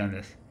 I've already done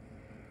this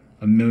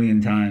a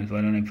million times.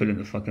 Why don't I put it in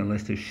the fucking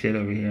list of shit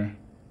over here?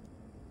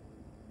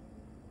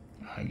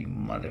 Ah, you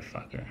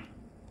motherfucker.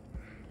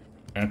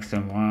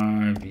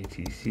 XMR,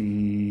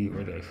 BTC.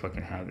 Where do I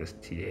fucking have this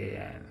TA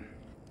at?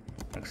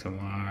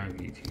 XMR,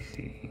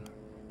 BTC.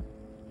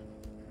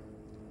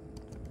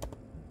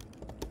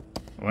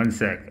 One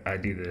sec. I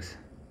do this.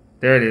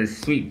 There it is.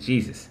 Sweet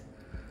Jesus.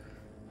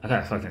 I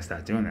gotta fucking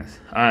stop doing this.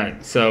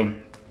 Alright, so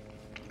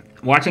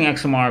watching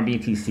XMR,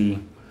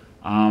 BTC.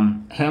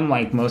 Him,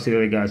 like most of the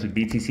other guys, with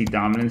BTC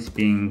dominance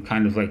being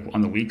kind of like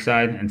on the weak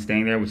side and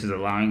staying there, which is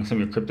allowing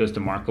some of your cryptos to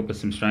mark up with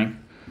some strength.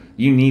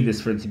 You need this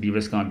for it to be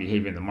risk-on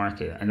behavior in the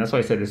market. And that's why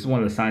I said this is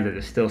one of the signs that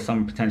there's still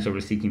some potential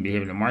risk-seeking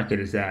behavior in the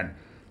market, is that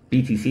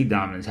BTC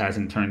dominance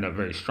hasn't turned up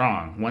very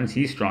strong. Once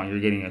he's strong,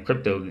 you're getting a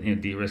crypto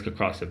de-risk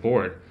across the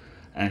board.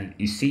 And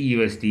you see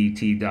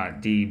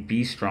USDT.D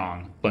be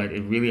strong, but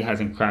it really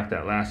hasn't cracked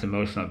that last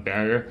emotional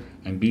barrier,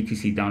 and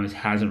BTC dominance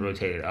hasn't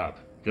rotated up.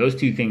 Those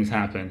two things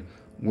happen,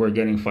 we're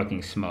getting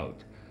fucking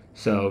smoked.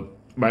 So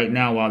right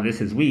now, while this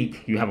is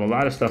weak, you have a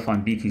lot of stuff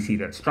on BTC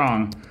that's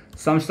strong.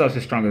 Some stuff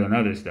is stronger than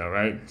others though,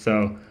 right?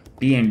 So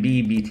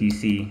BNB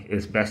BTC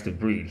is best of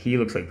breed. He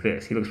looks like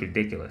this. He looks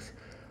ridiculous.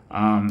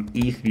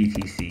 ETH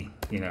BTC,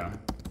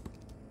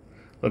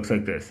 looks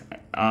like this.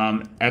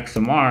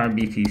 XMR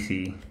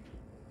BTC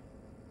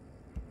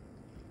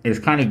is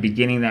kind of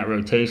beginning that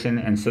rotation,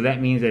 and so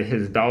that means that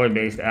his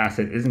dollar-based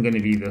asset isn't going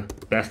to be the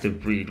best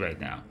of breed right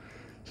now.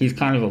 He's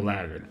kind of a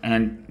laggard,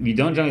 and you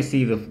don't generally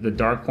see the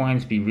dark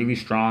coins be really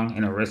strong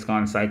in a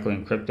risk-on cycle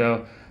in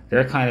crypto.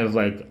 They're kind of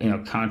like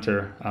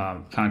counter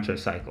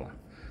cycle.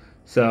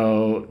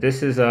 So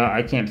this is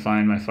I can't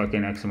find my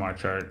fucking XMR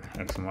chart.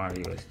 XMR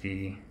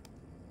USD.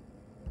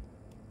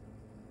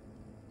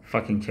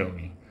 Fucking kill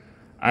me.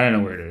 I don't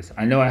know where it is.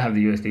 I know I have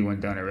the USD one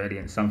done already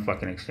in some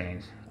fucking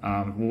exchange.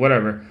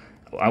 Whatever.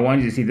 I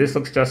wanted you to see, this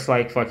looks just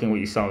like fucking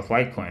what you saw with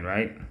Litecoin,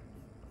 right?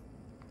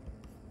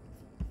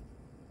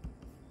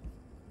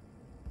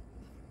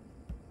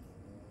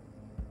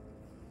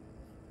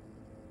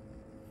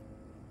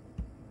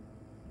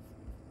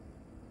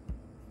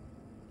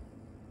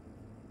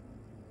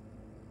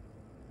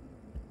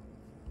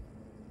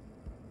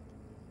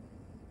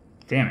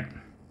 Damn it.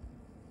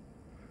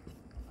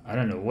 I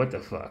don't know what the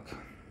fuck.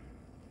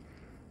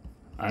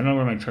 I don't know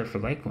where my chart for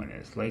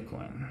Litecoin is.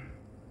 Litecoin.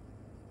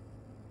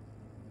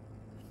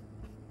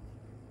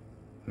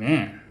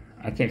 Man,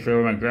 I can't figure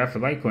out where my graph for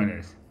Litecoin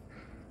is.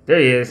 There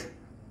he is.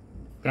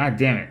 God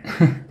damn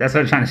it. That's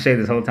what I'm trying to show you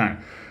this whole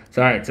time.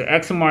 So, alright, so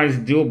XMR's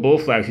dual bull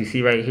flags you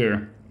see right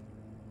here,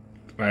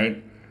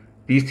 right?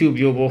 These two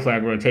dual bull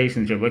flag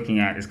rotations you're looking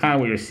at is kind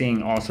of what you're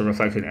seeing also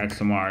reflected in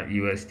XMR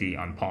USD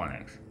on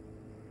Poloniex.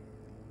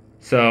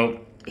 So,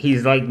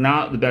 he's like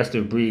not the best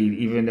of breed,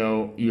 even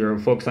though you're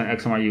focused on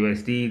XMR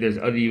USD. There's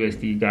other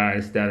USD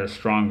guys that are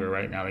stronger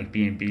right now, like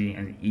BNB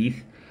and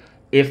ETH.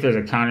 If there's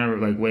a counter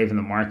like wave in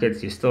the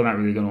markets, you're still not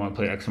really going to want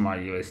to play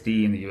XMR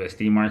USD in the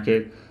USD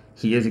market.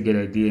 He is a good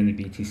idea in the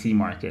BTC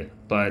market,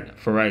 but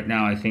for right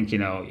now, I think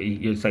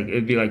it's like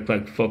it'd be like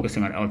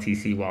focusing on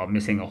LTC while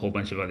missing a whole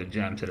bunch of other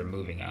gems that are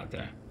moving out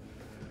there.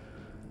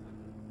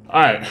 All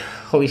right,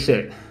 holy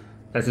shit,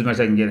 that's as much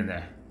as I can get in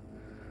there.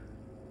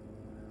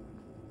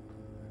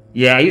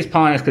 Yeah, I use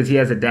Poloniex because he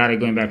has the data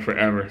going back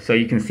forever, so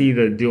you can see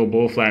the dual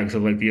bull flags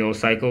of like the old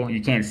cycle.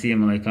 You can't see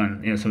them like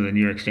on some of the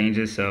New York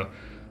exchanges, so.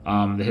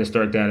 The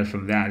historic data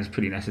from that is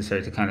pretty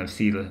necessary to kind of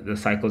see the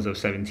cycles of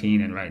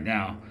 17 and right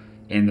now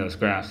in those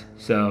graphs.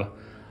 So,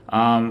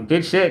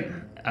 good shit.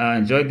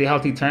 Enjoyed the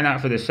healthy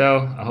turnout for the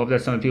show. I hope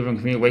that some of the people in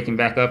the community waking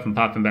back up and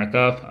popping back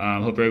up.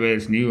 Hope everybody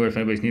that's new, or if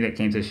anybody's new that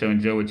came to the show,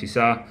 enjoy what you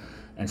saw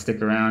and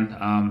stick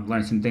around.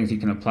 Learn some things you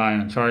can apply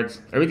on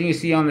charts. Everything you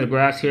see on the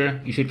graphs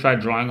here, you should try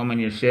drawing them on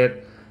your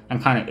shit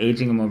and kind of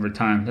aging them over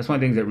time. That's one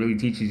of the things that really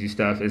teaches you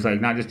stuff, is like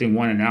not just doing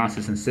one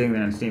analysis and sitting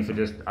there and seeing if it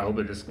just, I hope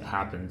it just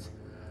happens.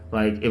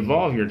 Like,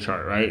 evolve your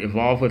chart, right?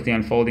 Evolve with the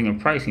unfolding of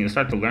pricing. You'll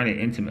start to learn it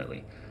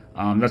intimately.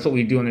 That's what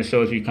we do in the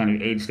show, is we kind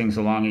of age things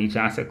along in each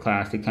asset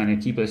class to kind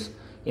of keep us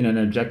in an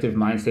objective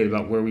mind state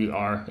about where we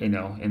are,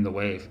 in the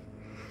wave.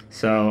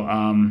 So,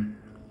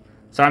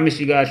 sorry I missed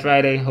you guys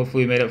Friday.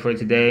 Hopefully we made up for it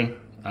today.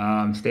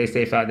 Stay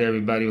safe out there,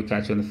 everybody. We'll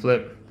catch you on the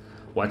flip.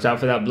 Watch out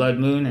for that blood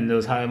moon and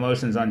those high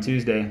emotions on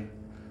Tuesday.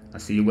 I'll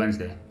see you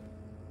Wednesday.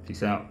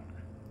 Peace out.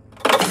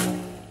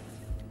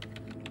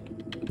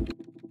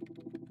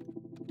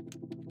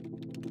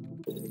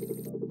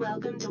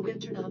 Welcome to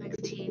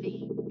Winternomics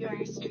TV.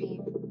 Your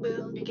stream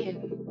will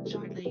begin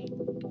shortly.